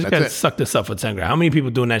day. Yeah, just got to suck this up for 10 grand. How many people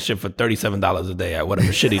doing that shit for $37 a day at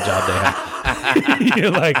whatever shitty job they have?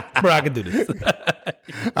 You're like, bro, I can do this.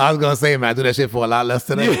 I was going to say, man, I do that shit for a lot less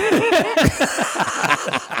today.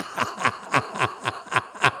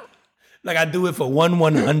 Like I do it for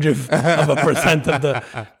 1/100th of a percent of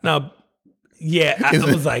the. Now, yeah, I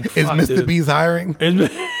was like, is Mr. B's hiring?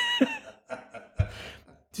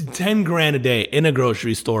 10 grand a day in a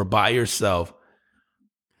grocery store by yourself.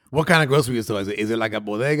 What kind of grocery store is it? Is it like a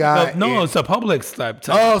bodega? No, it's a Publix type.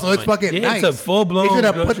 Oh, so it's fucking nice. It's a full blown. They should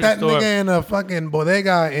have put that nigga in a fucking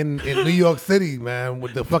bodega in New York City, man,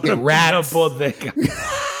 with the fucking rats. Bodega.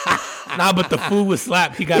 Nah, but the food was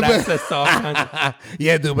slap. He got access to all kinds of.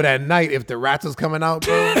 Yeah, dude, but at night, if the rats was coming out,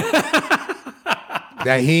 bro,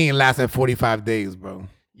 that he ain't lasting 45 days, bro.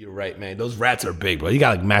 You're right, man. Those rats are big, bro. You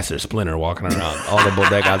got like Master Splinter walking around. All the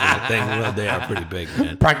bodegas and the thing, they are pretty big,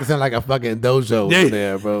 man. Practicing like a fucking dojo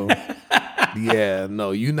there, bro. Yeah,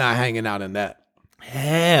 no, you not hanging out in that.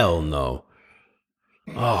 Hell no.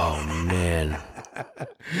 Oh, man. All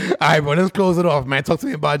right, bro, let's close it off, man. Talk to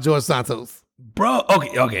me about George Santos. Bro,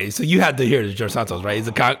 okay. So you have to hear this, George Santos, right? He's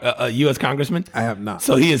a U.S. congressman. I have not.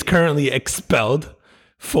 So he is currently expelled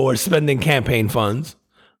for spending campaign funds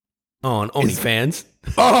on OnlyFans.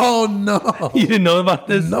 Oh no! You didn't know about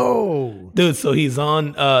this? No, dude. So he's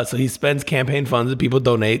on. So he spends campaign funds that people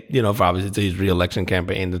donate. For obviously to his re-election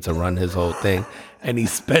campaign to run his whole thing, and he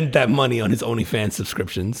spent that money on his OnlyFans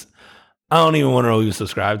subscriptions. I don't even want to know who you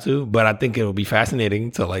subscribe to, but I think it would be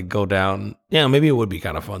fascinating to like go down. Yeah, maybe it would be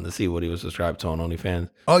kind of fun to see what he was subscribed to on OnlyFans.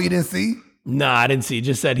 Oh, you didn't see? No, I didn't see. It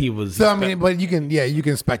just said he was. So I mean, but you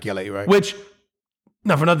can speculate, right? Which,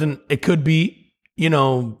 not for nothing, it could be, in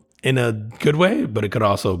a good way, but it could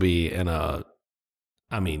also be in a.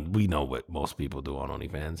 I mean, we know what most people do on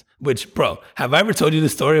OnlyFans. Which, bro, have I ever told you the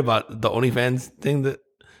story about the OnlyFans thing?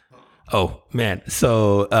 Oh man,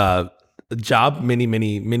 so. Job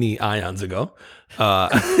many ions ago.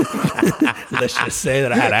 Let's just say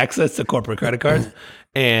that I had access to corporate credit cards,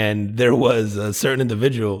 and there was a certain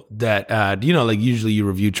individual that like usually you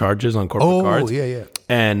review charges on corporate cards. Oh yeah.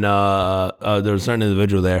 And there was a certain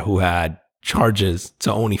individual there who had charges to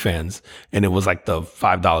OnlyFans, and it was like the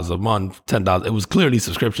 $5 a month, $10. It was clearly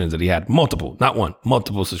subscriptions that he had multiple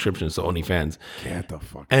subscriptions to OnlyFans. Get the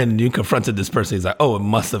fuck. And you confronted this person. He's like, "Oh, it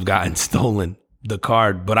must have gotten stolen." The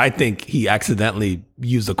card, but I think he accidentally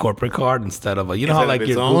used a corporate card instead of how like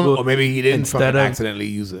your own, Google, or maybe he didn't instead of accidentally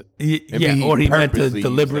use it. Or he meant to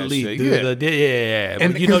deliberately do yeah.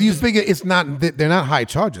 And because you figure it's not, they're not high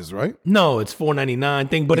charges, right? No, it's $4.99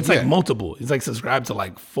 thing, but it's like multiple. He's like subscribed to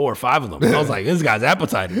like 4 or 5 of them. And I was like, this guy's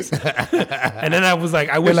appetizers. And then I was like,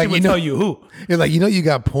 I wish he would tell you who. You're like, you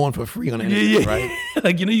got porn for free on the internet, right?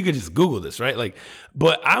 Like, you could just Google this, right? Like,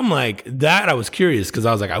 but I'm like that. I was curious because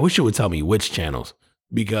I was like, I wish it would tell me which channels.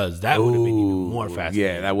 Because that would have been even more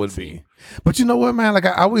fascinating. Yeah, that would be. But you know what, man? Like,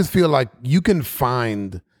 I always feel like you can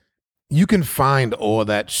find all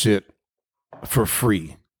that shit for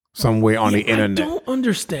free somewhere on the internet. I don't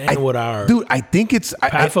understand what our dude. I think it's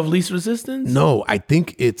path of least resistance. No, I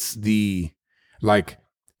think it's like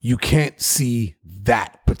you can't see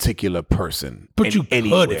that particular person, but you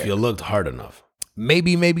anywhere. could if you looked hard enough.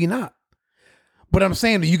 Maybe not. But I'm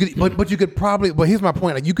saying that you could. But you could probably. But here's my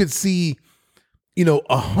point. Like, you could see.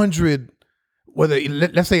 100, whether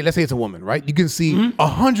let's say it's a woman, right? You can see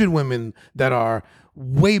 100 women that are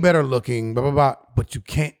way better looking, blah blah blah, but you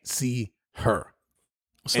can't see her.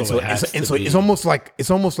 So it's almost like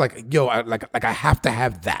yo, I have to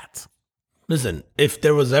have that. Listen, if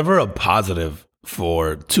there was ever a positive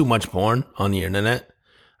for too much porn on the internet,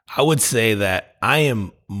 I would say that I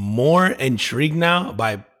am more intrigued now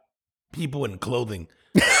by people in clothing.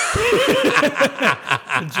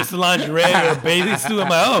 Just lingerie or a bathing suit. I'm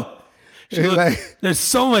like, there's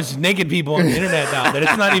so much naked people on the internet now that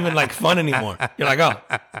it's not even like fun anymore. You're like, oh,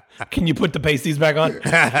 can you put the pasties back on?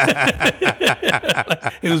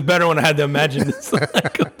 It was better when I had to imagine this.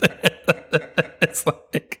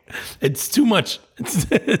 It's too much.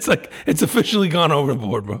 It's like it's officially gone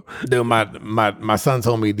overboard, bro. Dude, my son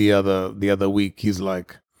told me the other week, he's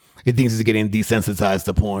like, he thinks he's getting desensitized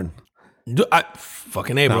to porn. Dude,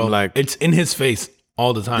 fucking A, bro. Like, it's in his face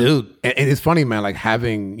all the time, dude. And it's funny, man. Like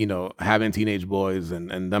having teenage boys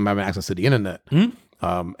and them having access to the internet,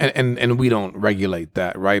 and we don't regulate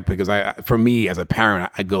that, right? Because for me as a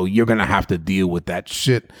parent, I go, you're gonna have to deal with that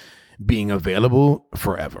shit being available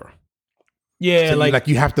forever. Yeah, so like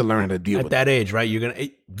you have to learn how to deal with at that age, right? You're gonna,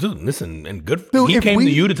 dude. Listen, and good. Dude, he came to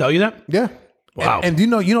you to tell you that. Yeah. Wow. And you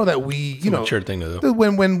know that we, it's a mature thing to do. Dude,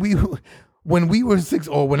 when we were 6,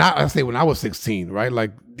 or when I was 16, right?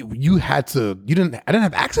 Like I didn't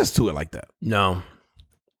have access to it like that. No,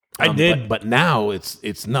 I did, but now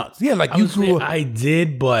it's nuts. Yeah, like you grew up. I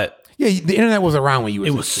did, but yeah, the internet was around when you were.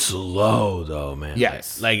 It was slow though, man.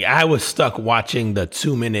 Yes, like I was stuck watching the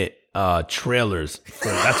 2-minute trailers.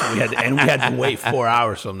 That's what we had, and we had to wait 4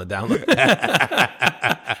 hours for them to download.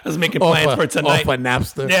 I was making plans for tonight. Off of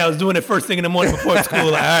Napster. Yeah, I was doing it first thing in the morning before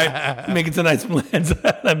school. Like, all right, making tonight's plans.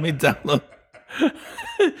 Let me download.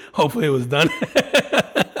 Hopefully, it was done.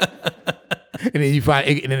 And then you find,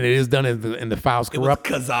 and then it is done in the files corrupt.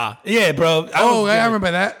 Kazaa. Yeah, bro. I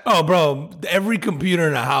remember that. Oh, bro. Every computer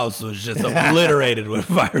in the house was just obliterated with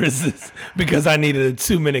viruses because I needed a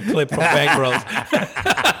 2-minute clip from Bank Bros.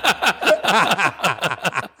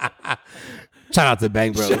 Shout out to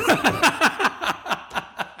Bank Bros.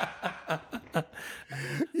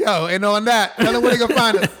 Yo, and on that, another way to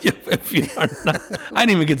find us. If you are not, I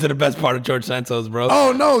didn't even get to the best part of George Santos, bro.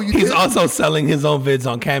 Oh no, he's also selling his own vids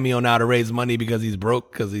on Cameo now to raise money because he's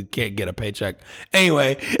broke because he can't get a paycheck.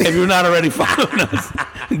 Anyway, if you're not already following us,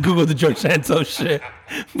 Google the George Santos shit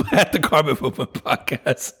at the Carbon Footprint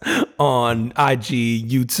Podcast on IG,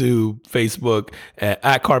 YouTube, Facebook,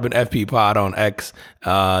 at Carbon FP Pod on X,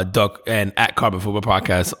 and at Carbon Footprint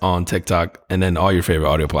Podcast on TikTok, and then all your favorite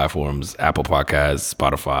audio platforms: Apple Podcasts,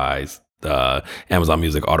 Spotify, Amazon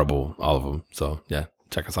Music, Audible, all of them. So yeah,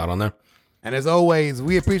 check us out on there. And as always,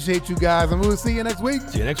 we appreciate you guys, and we'll see you next week.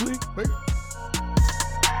 See you next week. Bye.